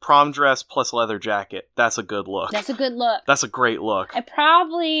 but prom dress plus leather jacket, that's a good look. That's a good look. That's a great look.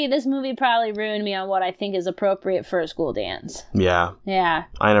 This movie probably ruined me on what I think is appropriate for a school dance. Yeah. Yeah.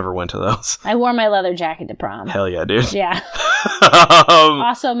 I never went to those. I wore my leather jacket to prom. Hell yeah, dude. Yeah.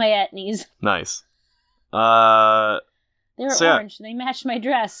 Also my etnies. Nice. They were orange. They matched my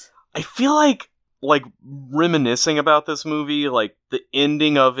dress. I feel like reminiscing about this movie, the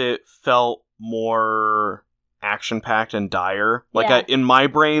ending of it felt more action-packed and dire. In my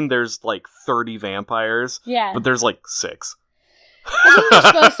brain, there's 30 vampires. Yeah. But there's 6. I think there's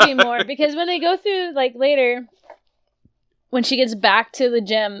supposed to be more, because when they go through, later, when she gets back to the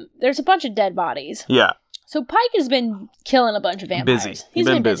gym, there's a bunch of dead bodies. Yeah. So Pike has been killing a bunch of vampires. Busy. He's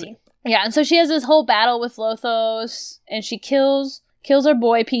been busy. Yeah, and so she has this whole battle with Lothos, and she kills her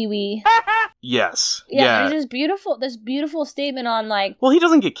boy Pee-wee. Yes. Yeah. There's this beautiful statement on well, he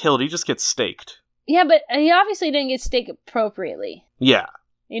doesn't get killed, he just gets staked. Yeah, but he obviously didn't get staked appropriately. Yeah.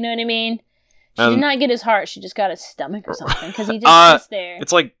 You know what I mean? She did not get his heart, she just got his stomach or something, because he just sits there.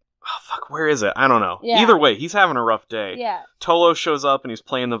 It's where is it? I don't know. Yeah. Either way, he's having a rough day. Yeah. Tolo shows up and he's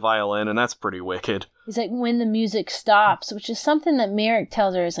playing the violin, and that's pretty wicked. He's like, when the music stops, which is something that Merrick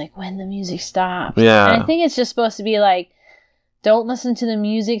tells her is when the music stops. Yeah. And I think it's just supposed to be don't listen to the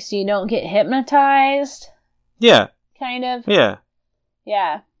music so you don't get hypnotized. Yeah. Kind of. Yeah.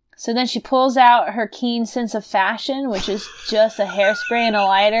 Yeah. So then she pulls out her keen sense of fashion, which is just a hairspray and a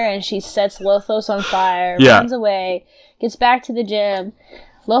lighter, and she sets Lothos on fire, runs away, gets back to the gym.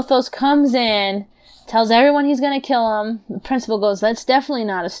 Lothos comes in, tells everyone he's going to kill him. The principal goes, that's definitely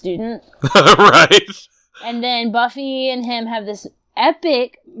not a student. Right. And then Buffy and him have this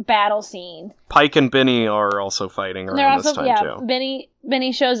epic battle scene. Pike and Benny are also fighting around this time, too.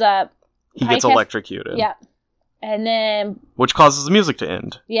 Benny shows up. He gets electrocuted. Yeah. And then... Which causes the music to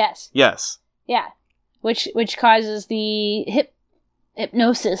end. Yes. Yes. Yeah. Which causes the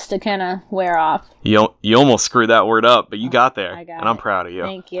hypnosis to kind of wear off. You almost screwed that word up, but you got there. I got and I'm proud of you.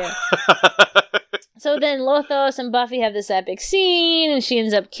 Thank you. So then Lothos and Buffy have this epic scene, and she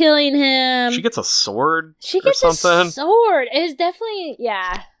ends up killing him. She gets a sword a sword. It's definitely,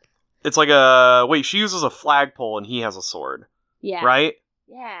 yeah. It's like she uses a flagpole and he has a sword. Yeah. Right?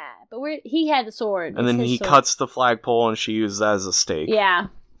 Yeah, but he had the sword. And then he cuts the flagpole and she uses that as a stake. Yeah.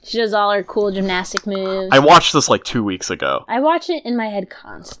 She does all her cool gymnastic moves. I watched this like 2 weeks ago. I watch it in my head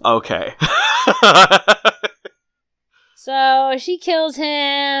constantly. Okay. So she kills him,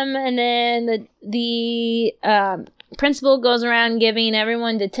 and then the principal goes around giving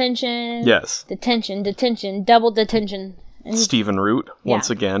everyone detention. Yes. Detention, double detention. And Stephen Root, once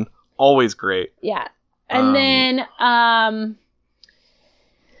again. Always great. Yeah. And then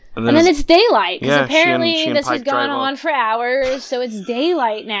it's daylight, because apparently this has gone on for hours, so it's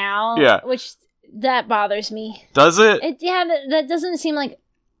daylight now. Yeah. Which, that bothers me. Does it? That doesn't seem like...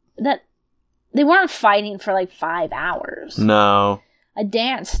 that. They weren't fighting for like 5 hours. No. A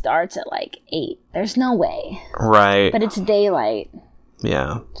dance starts at like 8. There's no way. Right. But it's daylight.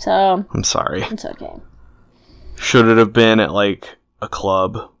 Yeah. So... I'm sorry. It's okay. Should it have been at like a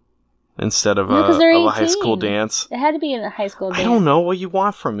club instead of a high school dance? It had to be in a high school dance. I don't know what you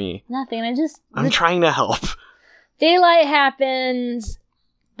want from me. Nothing. I'm trying to help. Daylight happens.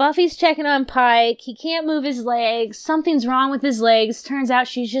 Buffy's checking on Pike. He can't move his legs. Something's wrong with his legs. Turns out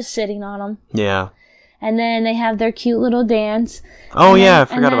she's just sitting on him. Yeah. And then they have their cute little dance. Oh, yeah, I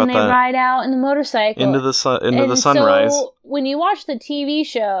forgot about that. And then they ride out in the motorcycle. Into the sunrise. So when you watch the TV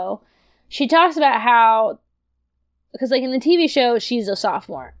show, she talks about how... Because, like, in the TV show, she's a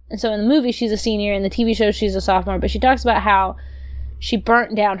sophomore. And so in the movie, she's a senior. In the TV show, she's a sophomore. But she talks about how she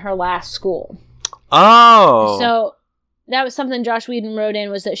burnt down her last school. Oh! So... that was something Josh Whedon wrote in,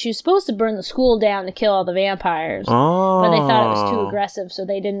 was that she was supposed to burn the school down to kill all the vampires. Oh. But they thought it was too aggressive, so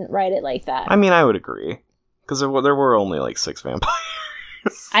they didn't write it like that. I mean, I would agree. Because there were only like 6 vampires.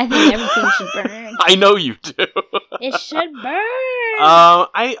 I think everything should burn. I know you do. It should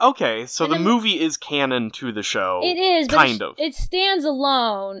burn. Okay, so the movie is canon to the show. It is, but it stands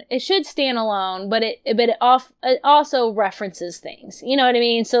alone. It should stand alone, but it also references things. You know what I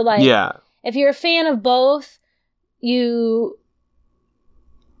mean? So like, yeah. If you're a fan of both, there's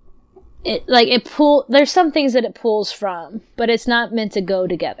some things that it pulls from, but it's not meant to go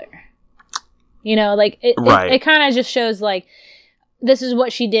together. You know, like it kind of just shows like this is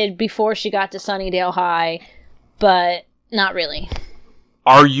what she did before she got to Sunnydale High, but not really.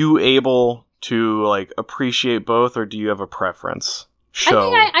 Are you able to like appreciate both, or do you have a preference?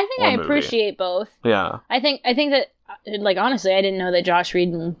 I think I appreciate both. Yeah. I think that, like, honestly, I didn't know that Josh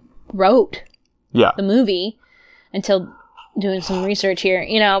Whedon wrote the movie until doing some research here,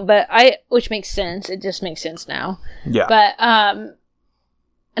 you know, which makes sense. It just makes sense now. Yeah. But,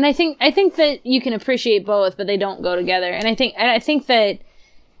 and I think that you can appreciate both, but they don't go together. And I think that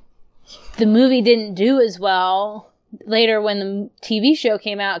the movie didn't do as well later when the TV show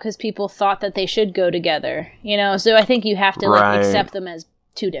came out because people thought that they should go together, you know? So I think you have to accept them as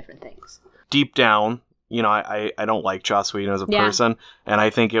two different things. Deep down, you know, I don't like Joss Whedon as a person, and I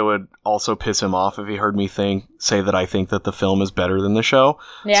think it would also piss him off if he heard me say that I think that the film is better than the show.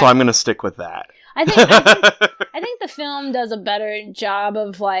 Yeah. So I'm going to stick with that. I think the film does a better job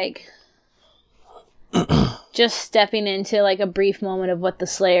of, like, just stepping into, like, a brief moment of what the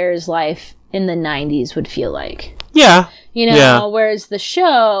Slayer's life in the 90s would feel like. Yeah. You know, whereas the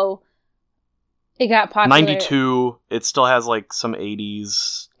show, it got popular. 92, it still has, like, some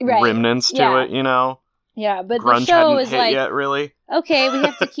 80s remnants to it, you know? Yeah, but Grunge the show hadn't is hit like, yet, really? Okay, we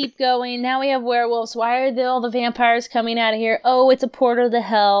have to keep going. Now we have werewolves. Why are all the vampires coming out of here? Oh, it's a portal to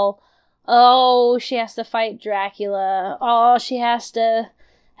hell. Oh, she has to fight Dracula. Oh, she has to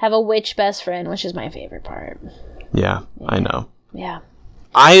have a witch best friend, which is my favorite part. Yeah, I know. Yeah.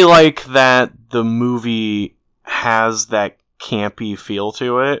 I like that the movie has that campy feel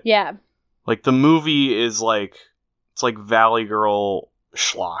to it. Yeah. Like, the movie is like, it's like Valley Girl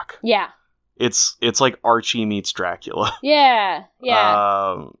schlock. Yeah. it's like Archie meets Dracula. Yeah.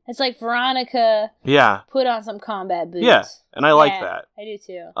 It's like Veronica. Yeah. Put on some combat boots. Yeah, and I like that. I do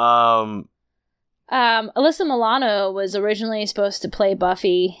too. Alyssa Milano was originally supposed to play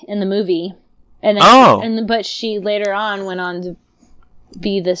Buffy in the movie, and then but she later on went on to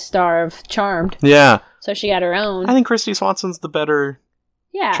be the star of Charmed. Yeah. So she got her own. I think Christy Swanson's the better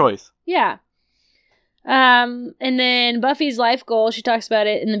choice. Yeah. And then Buffy's life goal, she talks about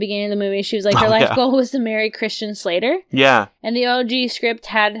it in the beginning of the movie. She was like, her life goal was to marry Christian Slater. Yeah. And the OG script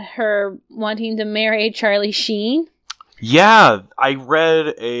had her wanting to marry Charlie Sheen. Yeah, I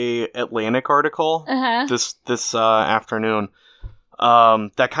read a Atlantic article this afternoon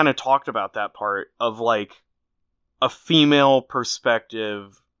that kind of talked about that part of like a female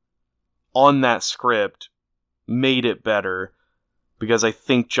perspective on that script made it better, because I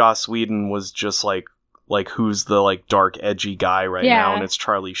think Joss Whedon was just like who's the like dark edgy guy right now, and it's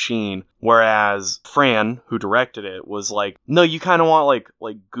Charlie Sheen, whereas Fran, who directed it, was like, no, you kind of want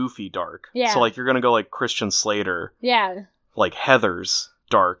like goofy dark. So like you're gonna go like Christian Slater, like Heather's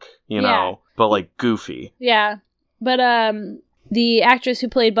dark, you know, but like goofy. But the actress who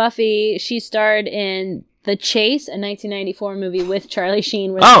played Buffy, she starred in The Chase, a 1994 movie with Charlie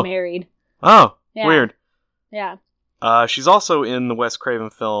Sheen, where they're married. Weird. She's also in the Wes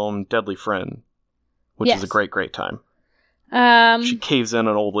Craven film Deadly Friend, which is a great time. She caves in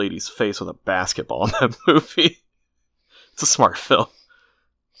an old lady's face with a basketball in that movie. It's a smart film.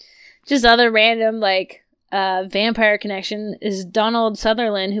 Just other random, like, vampire connection is Donald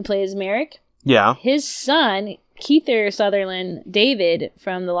Sutherland, who plays Merrick. Yeah. His son, Keither Sutherland, David,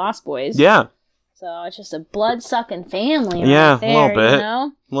 from The Lost Boys. Yeah. So it's just a blood-sucking family right there, a little bit. You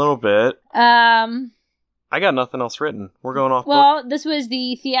know? A little bit. I got nothing else written. We're going off. Well, this was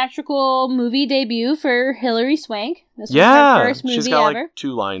the theatrical movie debut for Hilary Swank. This was her first movie she's got ever. Like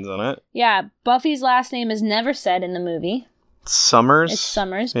 2 lines on it. Yeah, Buffy's last name is never said in the movie. Summers? It's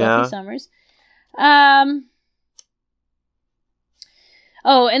Summers, Buffy Summers. Oh,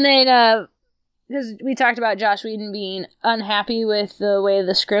 and then, because we talked about Joss Whedon being unhappy with the way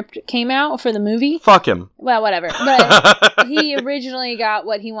the script came out for the movie. Fuck him. Well, whatever. But he originally got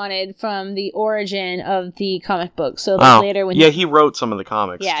what he wanted from the origin of the comic book. So later when he wrote some of the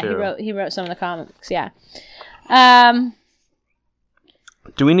comics too. he wrote some of the comics,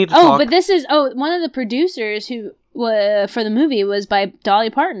 Do we need to talk? But this is one of the producers who for the movie was by Dolly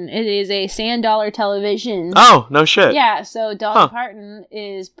Parton. It is a $100 television. Oh, no shit. Yeah, so Dolly Parton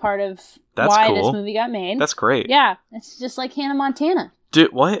is part of why this movie got made. That's great. Yeah, it's just like Hannah Montana.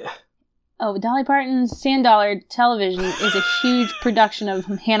 What? Oh, Dolly Parton's $100 television is a huge production of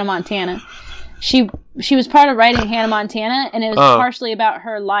Hannah Montana. She was part of writing Hannah Montana, and it was partially about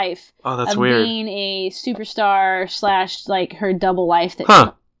her life. Oh, that's weird. Being a superstar / like her double life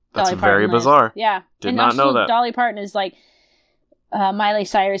that That's very bizarre. Yeah. Did not know that. Dolly Parton is like Miley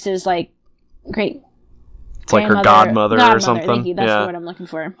Cyrus's like great. It's like her godmother or something. Thank you. That's the word I'm looking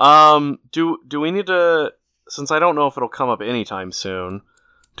for. Do we need to? Since I don't know if it'll come up anytime soon,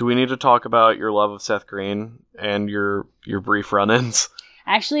 do we need to talk about your love of Seth Green and your brief run-ins?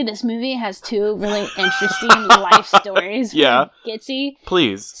 Actually, this movie has 2 really interesting life stories. Yeah. Gitsi.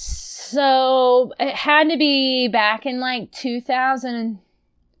 Please. So it had to be back in like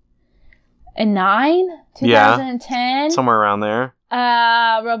 2009, 2010, somewhere around there.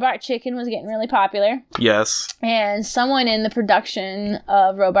 Robot Chicken was getting really popular. Yes. And someone in the production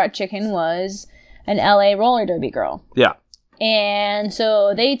of Robot Chicken was an LA roller derby girl. Yeah. And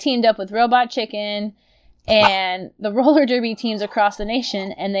so they teamed up with Robot Chicken and the roller derby teams across the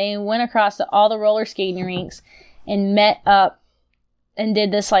nation, and they went across to all the roller skating rinks and met up and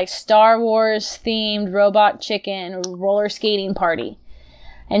did this like Star Wars themed Robot Chicken roller skating party.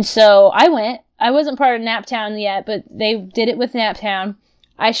 And so I went. I wasn't part of Naptown yet, but they did it with Naptown.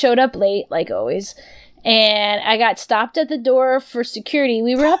 I showed up late, like always, and I got stopped at the door for security.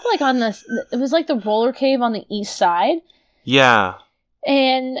 We were up like on it was like the roller cave on the east side. Yeah.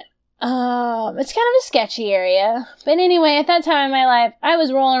 And it's kind of a sketchy area. But anyway, at that time in my life, I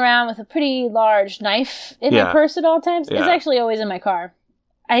was rolling around with a pretty large knife in my purse at all times. Yeah. It's actually always in my car.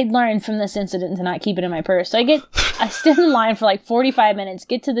 I learned from this incident to not keep it in my purse. So I stood in line for like 45 minutes,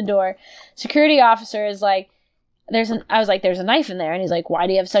 get to the door. Security officer is like, I was like, there's a knife in there. And he's like, why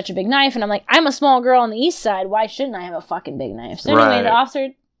do you have such a big knife? And I'm like, I'm a small girl on the east side. Why shouldn't I have a fucking big knife? So anyway, the officer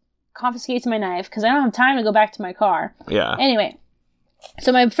confiscates my knife because I don't have time to go back to my car. Yeah. Anyway,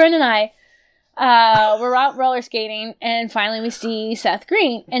 so my friend and I, we're out roller skating, and finally we see Seth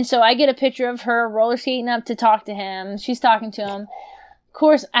Green. And so I get a picture of her roller skating up to talk to him. She's talking to him.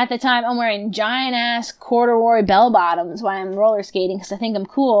 course, at the time, I'm wearing giant-ass corduroy bell-bottoms while I'm roller skating because I think I'm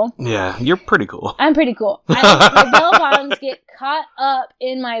cool. Yeah, you're pretty cool. I'm pretty cool. My bell-bottoms get caught up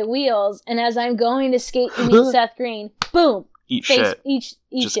in my wheels, and as I'm going to skate to meet Seth Green, boom! Eat shit. Eat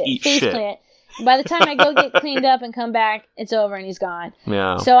shit. Face plant. By the time I go get cleaned up and come back, it's over and he's gone.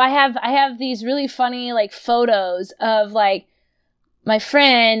 Yeah. So I have these really funny like photos of like my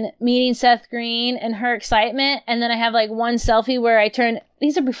friend meeting Seth Green and her excitement, and then I have like one selfie where I turn.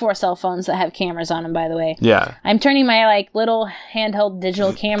 These are before cell phones that have cameras on them, by the way. Yeah. I'm turning my like little handheld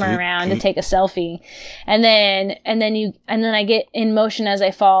digital camera around to take a selfie, and then I get in motion as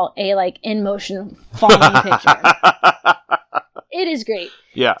I fall, a like in motion falling picture. It is great.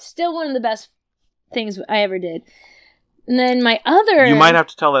 Yeah. Still one of the best things I ever did. And then my other... You might have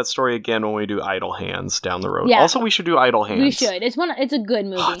to tell that story again when we do Idle Hands down the road. Yeah. Also, we should do Idle Hands. We should. It's a good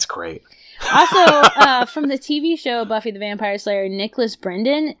movie. Oh, it's great. Also, from the TV show Buffy the Vampire Slayer, Nicholas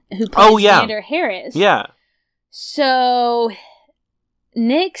Brendan, who plays Xander Harris. Yeah. So,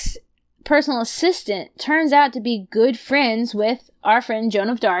 Nick's personal assistant turns out to be good friends with our friend Joan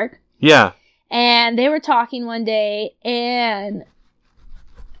of Dark. Yeah. And they were talking one day, and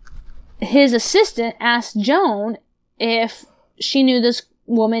his assistant asked Joan if she knew this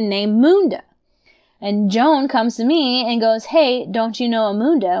woman named Munda. And Joan comes to me and goes, "Hey, don't you know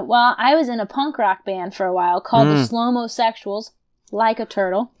Amunda?" Well, I was in a punk rock band for a while called the Slow-Mo-Sexuals, like a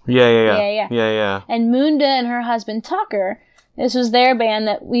turtle. Yeah. And Munda and her husband Tucker, this was their band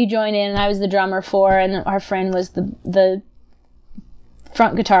that we joined in, and I was the drummer for, and our friend was the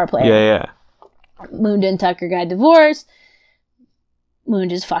front guitar player. Yeah. Munda and Tucker got divorced.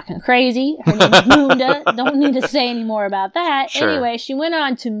 Munda's fucking crazy. Her name is Munda. Don't need to say any more about that. Sure. Anyway, she went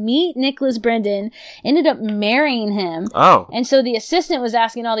on to meet Nicholas Brendan, ended up marrying him. Oh. And so the assistant was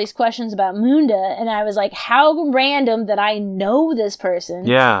asking all these questions about Munda, and I was like, how random that I know this person.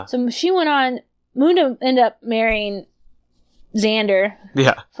 Yeah. So she went on, Munda ended up marrying Xander.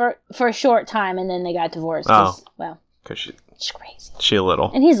 Yeah. For a short time, and then they got divorced. Oh. Well. Because she's crazy. She a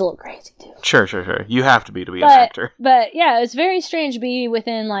little. And he's a little crazy, too. Sure. You have to be an actor. But yeah, it's very strange to be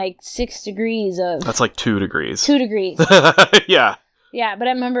within like 6 degrees of... That's like 2 degrees. 2 degrees. Yeah. Yeah, but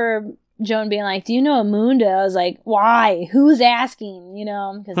I remember Joan being like, "Do you know Amunda?" I was like, "Why? Who's asking?" You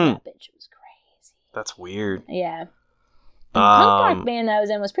know, because that bitch was crazy. That's weird. Yeah. The punk rock band that I was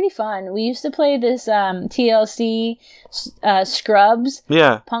in was pretty fun. We used to play this TLC Scrubs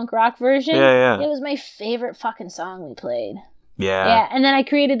punk rock version. Yeah. It was my favorite fucking song we played. Yeah. And then I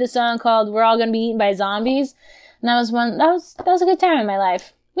created the song called "We're All Gonna Be Eaten by Zombies," and that was a good time in my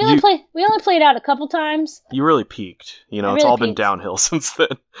life. We only played out a couple times. You really peaked. You know, it's all been downhill since then.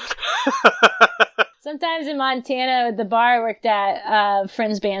 Sometimes in Montana, at the bar I worked at,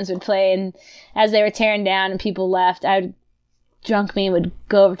 friends' bands would play, and as they were tearing down and people left, drunk me would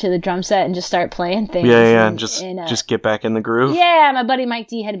go over to the drum set and just start playing things. Yeah, and just get back in the groove. Yeah, my buddy Mike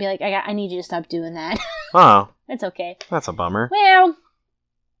D had to be like, I need you to stop doing that. Oh. That's okay. That's a bummer. Well,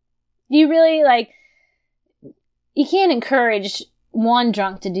 you really, you can't encourage one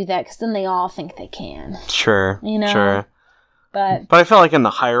drunk to do that, because then they all think they can. Sure. You know? Sure. But I felt like in the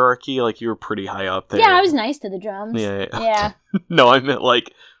hierarchy, you were pretty high up there. Yeah, I was nice to the drums. Yeah. No, I meant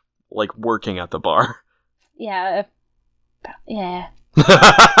like working at the bar. Yeah. Yeah.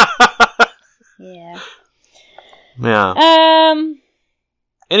 Yeah. Yeah.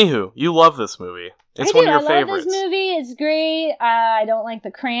 Anywho, you love this movie. It's one of your favorites. I love this movie. It's great. I don't like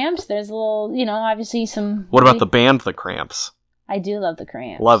the Cramps. There's a little, obviously some... What about the band The Cramps? I do love the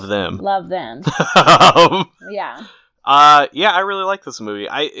Cramps. Love them. Love them. Yeah. Yeah, I really like this movie.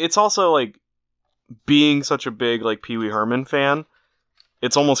 It's also, being such a big, Pee Wee Herman fan,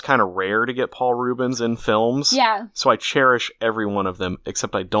 it's almost kind of rare to get Paul Reubens in films. Yeah. So I cherish every one of them,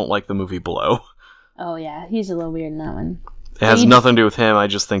 except I don't like the movie Blow. Oh, yeah. He's a little weird in that one. It has nothing to do with him. I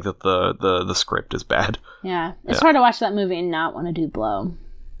just think that the script is bad. Yeah. It's hard to watch that movie and not want to do Blow.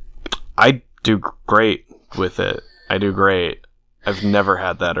 I do great with it. I do great. I've never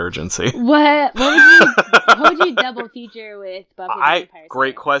had that urgency. What would you double feature with Buffy the Vampire Slayer?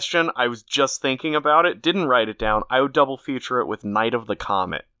 Great question. I was just thinking about it. Didn't write it down. I would double feature it with Night of the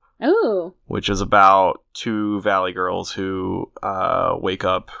Comet. Ooh. Which is about 2 Valley girls who wake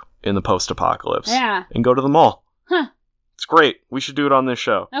up in the post-apocalypse. Yeah. And go to the mall. Huh. It's great. We should do it on this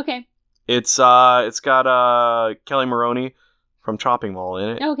show. Okay. It's got Kelly Maroney from Chopping Mall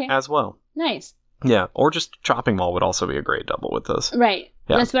in it as well. Nice. Yeah, or just Chopping Mall would also be a great double with this. Right.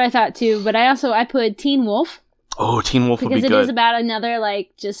 Yeah. That's what I thought too. But I put Teen Wolf. Oh, Teen Wolf would be good. Because it is about another,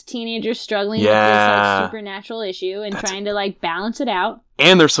 just teenagers struggling with this, supernatural issue and trying to, balance it out.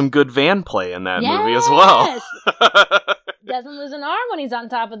 And there's some good van play in that movie as well. doesn't lose an arm when he's on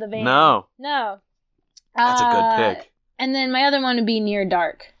top of the van. No. That's a good pick. And then my other one would be Near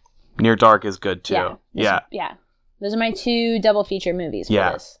Dark. Near Dark is good too. Yeah. Those are my 2 double feature movies for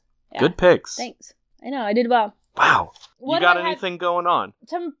this. Yeah. Good picks. Thanks. I know, I did well. Wow. What you got anything going on?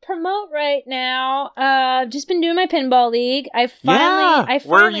 To promote right now, I've just been doing my pinball league. I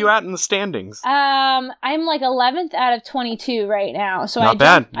Where are you at in the standings? I'm like 11th out of 22 right now. So Not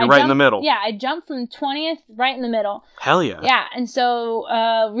bad. You're right in the middle. Yeah, I jumped from 20th right in the middle. Hell yeah. Yeah, and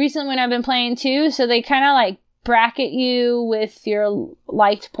so recently when I've been playing too, so they kind of like bracket you with your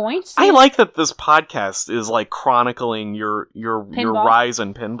liked points. I like that this podcast is like chronicling your rise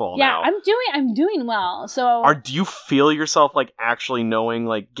in pinball now. I'm doing well. So do you feel yourself like actually knowing,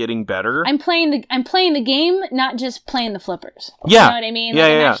 like, getting better? I'm playing the game, not just playing the flippers. Yeah. You know what I mean?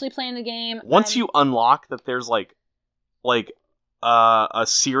 I'm actually playing the game. Once you unlock that there's like a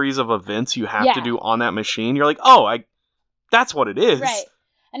series of events you have to do on that machine, you're like, that's what it is. Right.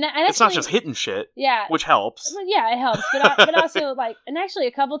 And it's not just hitting shit. Yeah. Which helps. Yeah, it helps. But also, like, and actually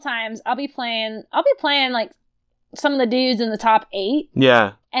a couple times I'll be playing like some of the dudes in the top 8.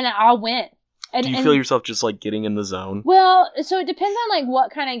 Yeah. And I'll win. Do you feel yourself just like getting in the zone? Well, so it depends on like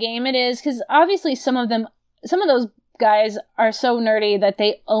what kind of game it is, because obviously some of those guys are so nerdy that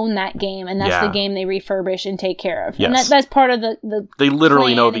they own that game, and that's the game they refurbish and take care of. Yes. And that's part of the they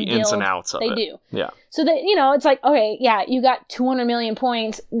literally know the ins and outs of it. They do. Yeah. So that, it's like, okay, yeah, you got 200 million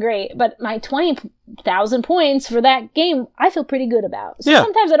points, great, but my 20,000 points for that game, I feel pretty good about. So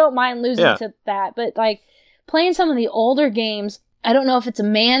sometimes I don't mind losing to that, but like playing some of the older games, I don't know if it's a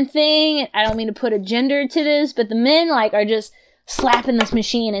man thing. I don't mean to put a gender to this, but the men like are just slapping this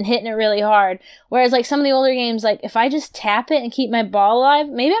machine and hitting it really hard. Whereas like some of the older games, like if I just tap it and keep my ball alive,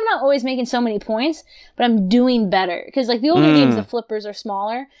 maybe I'm not always making so many points, but I'm doing better. Because like the older games, the flippers are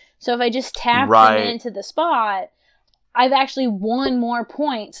smaller. So if I just tap them into the spot, I've actually won more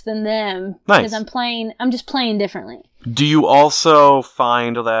points than them. Nice. Because I'm just playing differently. Do you also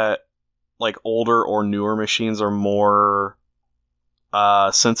find that like older or newer machines are more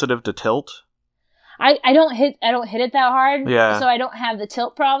sensitive to tilt? I don't hit it that hard, so I don't have the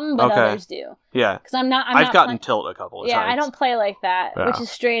tilt problem, but others do. Yeah, because I've gotten tilt a couple of times. Yeah, I don't play like that, which is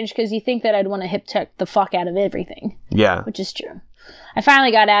strange because you think that I'd want to hip check the fuck out of everything. Yeah, which is true. I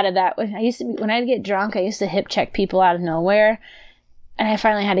finally got out of that. When I'd get drunk, I used to hip check people out of nowhere, and I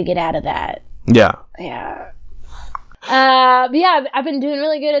finally had to get out of that. Yeah. I've been doing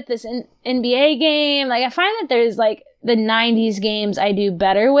really good at this NBA game. Like I find that there's like the 90s games I do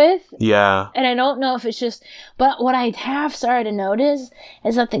better with. Yeah. And I don't know if it's just... But what I have started to notice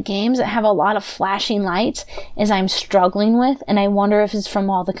is that the games that have a lot of flashing lights is I'm struggling with, and I wonder if it's from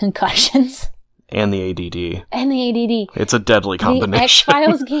all the concussions. And the ADD. It's a deadly combination. The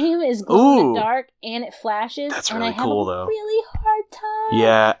X-Files game is glow in the dark, and it flashes. That's really cool, though. I have a really hard time.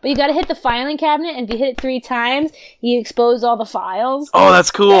 Yeah. But you gotta hit the filing cabinet, and if you hit it 3 times, you expose all the files. Oh,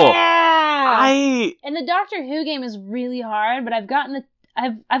 that's cool. Yeah! And the Doctor Who game is really hard, but I've gotten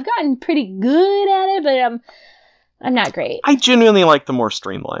pretty good at it, but I'm not great. I genuinely like the more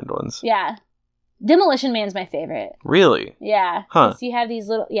streamlined ones. Yeah. Demolition Man's my favorite. Really? Yeah. Huh. So you have these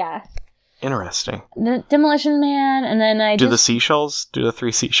little... Yeah. Interesting. The Demolition Man, and then do the 3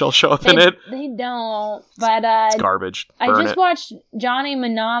 seashells show up in it? They don't, but it's garbage. Burn I watched Johnny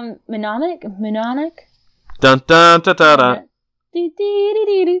Mnemonic. Dun dun dun dun dun.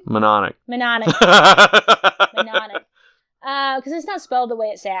 Mnemonic. Because it's not spelled the way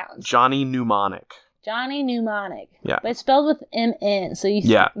it sounds. Johnny Mnemonic. Yeah. But it's spelled with M-N, so you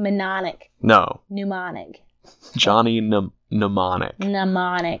Mnemonic. No. Mnemonic. Johnny Mnemonic.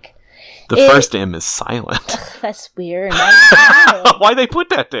 The first M is silent. That's weird. Why they put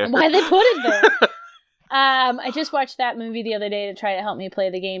that there? Why they put it there? I just watched that movie the other day to try to help me play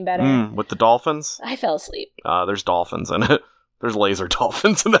the game better. With the dolphins? I fell asleep. There's dolphins in it. There's laser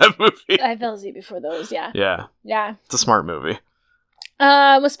dolphins in that movie. I fell asleep before those, yeah. Yeah. It's a smart movie.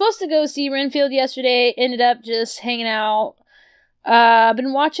 Was supposed to go see Renfield yesterday. Ended up just hanging out.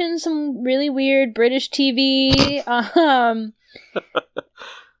 Been watching some really weird British TV.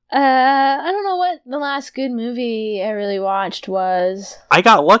 I don't know what the last good movie I really watched was. I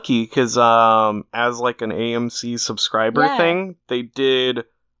got lucky because as like an AMC subscriber thing, they did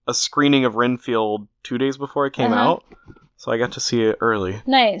a screening of Renfield 2 days before it came out. So I got to see it early.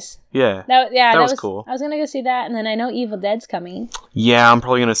 Nice. Yeah. That was cool. I was going to go see that, and then I know Evil Dead's coming. Yeah, I'm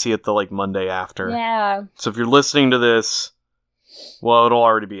probably going to see it the like Monday after. Yeah. So if you're listening to this, well, it'll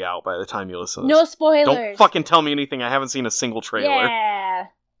already be out by the time you listen to this. No spoilers. Don't fucking tell me anything. I haven't seen a single trailer. Yeah.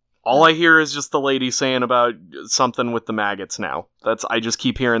 All I hear is just the lady saying about something with the maggots now. I just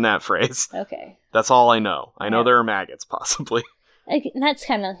keep hearing that phrase. Okay. That's all I know. I know there are maggots, possibly. That's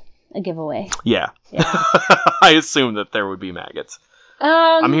kind of a giveaway. Yeah. I assume that there would be maggots.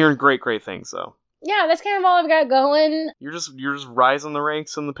 I'm hearing great things, though. Yeah, that's kind of all I've got going. You're just rising the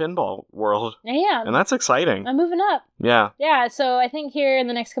ranks in the pinball world. Yeah. And that's exciting. I'm moving up. Yeah. Yeah, so I think here in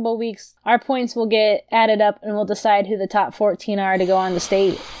the next couple of weeks, our points will get added up and we'll decide who the top 14 are to go on the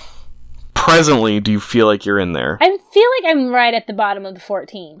state. Presently, do you feel like you're in there? I feel like I'm right at the bottom of the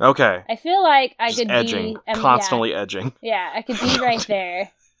 14. Okay. I feel like I just could edging, be... constantly edging. Yeah, I could be right there.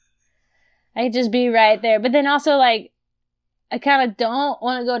 I could just be right there. But then also, like, I kind of don't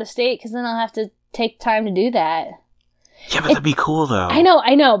want to go to state because then I'll have to take time to do that. Yeah, but that'd be cool, though. I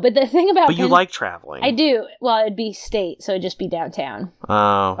know. But the thing about... But you like traveling. I do. Well, it'd be state, so it'd just be downtown.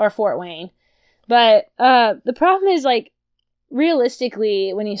 Oh. Or Fort Wayne. But the problem is, like,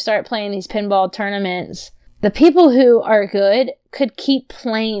 realistically, when you start playing these pinball tournaments, the people who are good could keep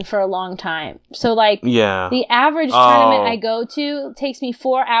playing for a long time. So, like, the average tournament I go to takes me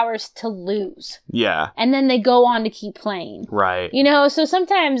 4 hours to lose. Yeah. And then they go on to keep playing. Right. You know, so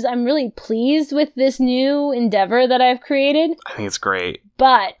sometimes I'm really pleased with this new endeavor that I've created. I think it's great.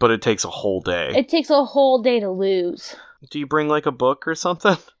 But it takes a whole day. It takes a whole day to lose. Do you bring, like, a book or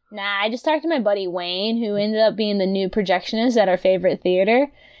something? Nah, I just talked to my buddy Wayne, who ended up being the new projectionist at our favorite theater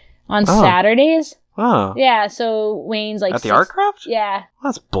on Saturdays. Oh. Yeah, so Wayne's like... At the Artcraft? Yeah.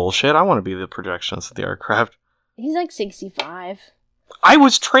 That's bullshit. I want to be the projectionist at the Artcraft. He's like 65. I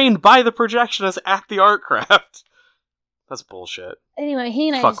was trained by the projectionist at the Artcraft. That's bullshit. Anyway, he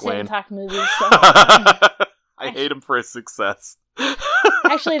and I just sit and talk movies. So. I hate him for his success.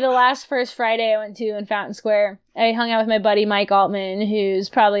 Actually, the first Friday I went to in Fountain Square, I hung out with my buddy Mike Altman, who's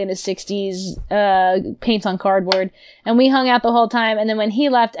probably in his 60s, paints on cardboard, and we hung out the whole time. And then when he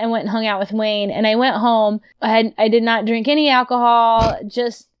left, I went and hung out with Wayne, and I went home. I did not drink any alcohol,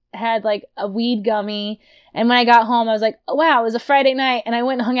 just had like a weed gummy. And when I got home, I was like, oh, wow, it was a Friday night, and I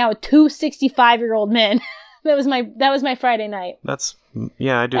went and hung out with two 65-year-old men. That was my Friday night. I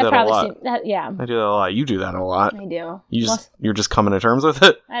do that a lot. Yeah. I do that a lot. You do that a lot. I do. You're just coming to terms with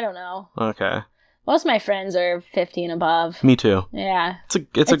it? I don't know. Okay. Most of my friends are 50 and above. Me too. Yeah.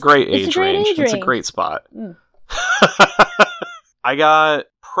 It's a great age range. It's a great spot. Mm. I got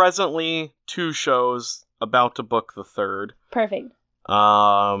presently 2 shows, about to book the 3rd. Perfect.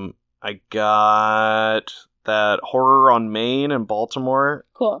 I got that Horror on Main in Baltimore.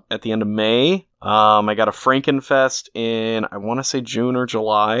 Cool. At the end of May. I got a Frankenfest in, I want to say June or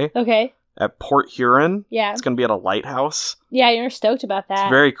July. Okay. At Port Huron. Yeah. It's going to be at a lighthouse. Yeah, you're stoked about that. It's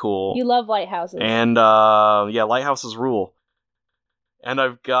very cool. You love lighthouses. And, lighthouses rule. And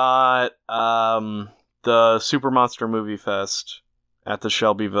I've got, the Super Monster Movie Fest at the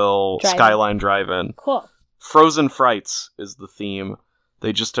Shelbyville Skyline Drive-In. Cool. Frozen Frights is the theme.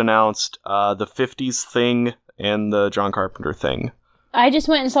 They just announced, the 50s thing and the John Carpenter thing. I just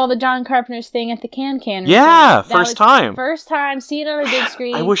went and saw the John Carpenter's thing at the Can. Yeah, first time. First time, see it on a big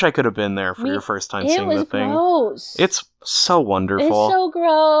screen. I wish I could have been there for your first time seeing the thing. It was gross. It's so wonderful. It's so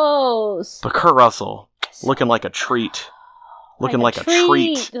gross. But Kurt Russell, looking like a treat. Looking like a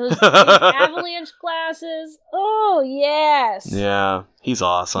treat. Those avalanche glasses. Oh, yes. Yeah, he's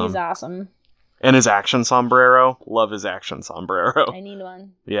awesome. He's awesome. And his action sombrero. Love his action sombrero. I need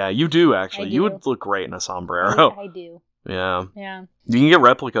one. Yeah, you do, actually. You would look great in a sombrero. I do. Yeah. Yeah. You can get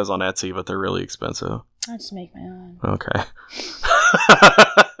replicas on Etsy, but they're really expensive. I'll just make my own. Okay.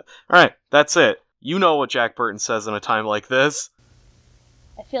 Alright, that's it. You know what Jack Burton says in a time like this.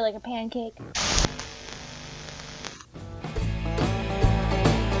 I feel like a pancake.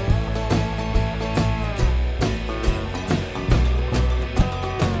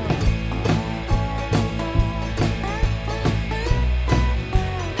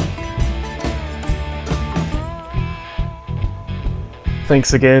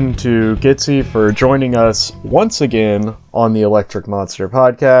 Thanks again to Gitsi for joining us once again on the Electric Monster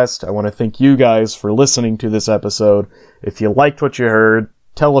podcast. I want to thank you guys for listening to this episode. If you liked what you heard,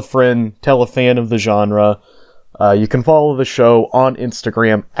 tell a friend, tell a fan of the genre. You can follow the show on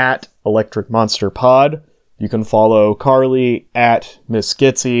Instagram at Electric Monster Pod. You can follow Carly at Miss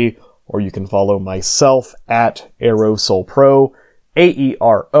Gitsi, or you can follow myself at Aerosoul Pro,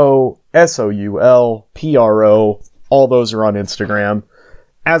 AEROSOULPRO. All those are on Instagram.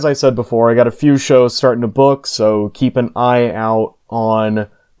 As I said before, I got a few shows starting to book, so keep an eye out on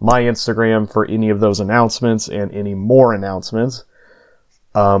my Instagram for any of those announcements and any more announcements.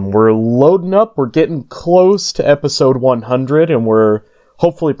 We're loading up. We're getting close to episode 100, and we're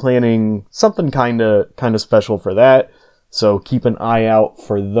hopefully planning something kind of special for that. So keep an eye out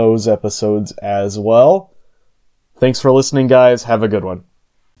for those episodes as well. Thanks for listening, guys. Have a good one.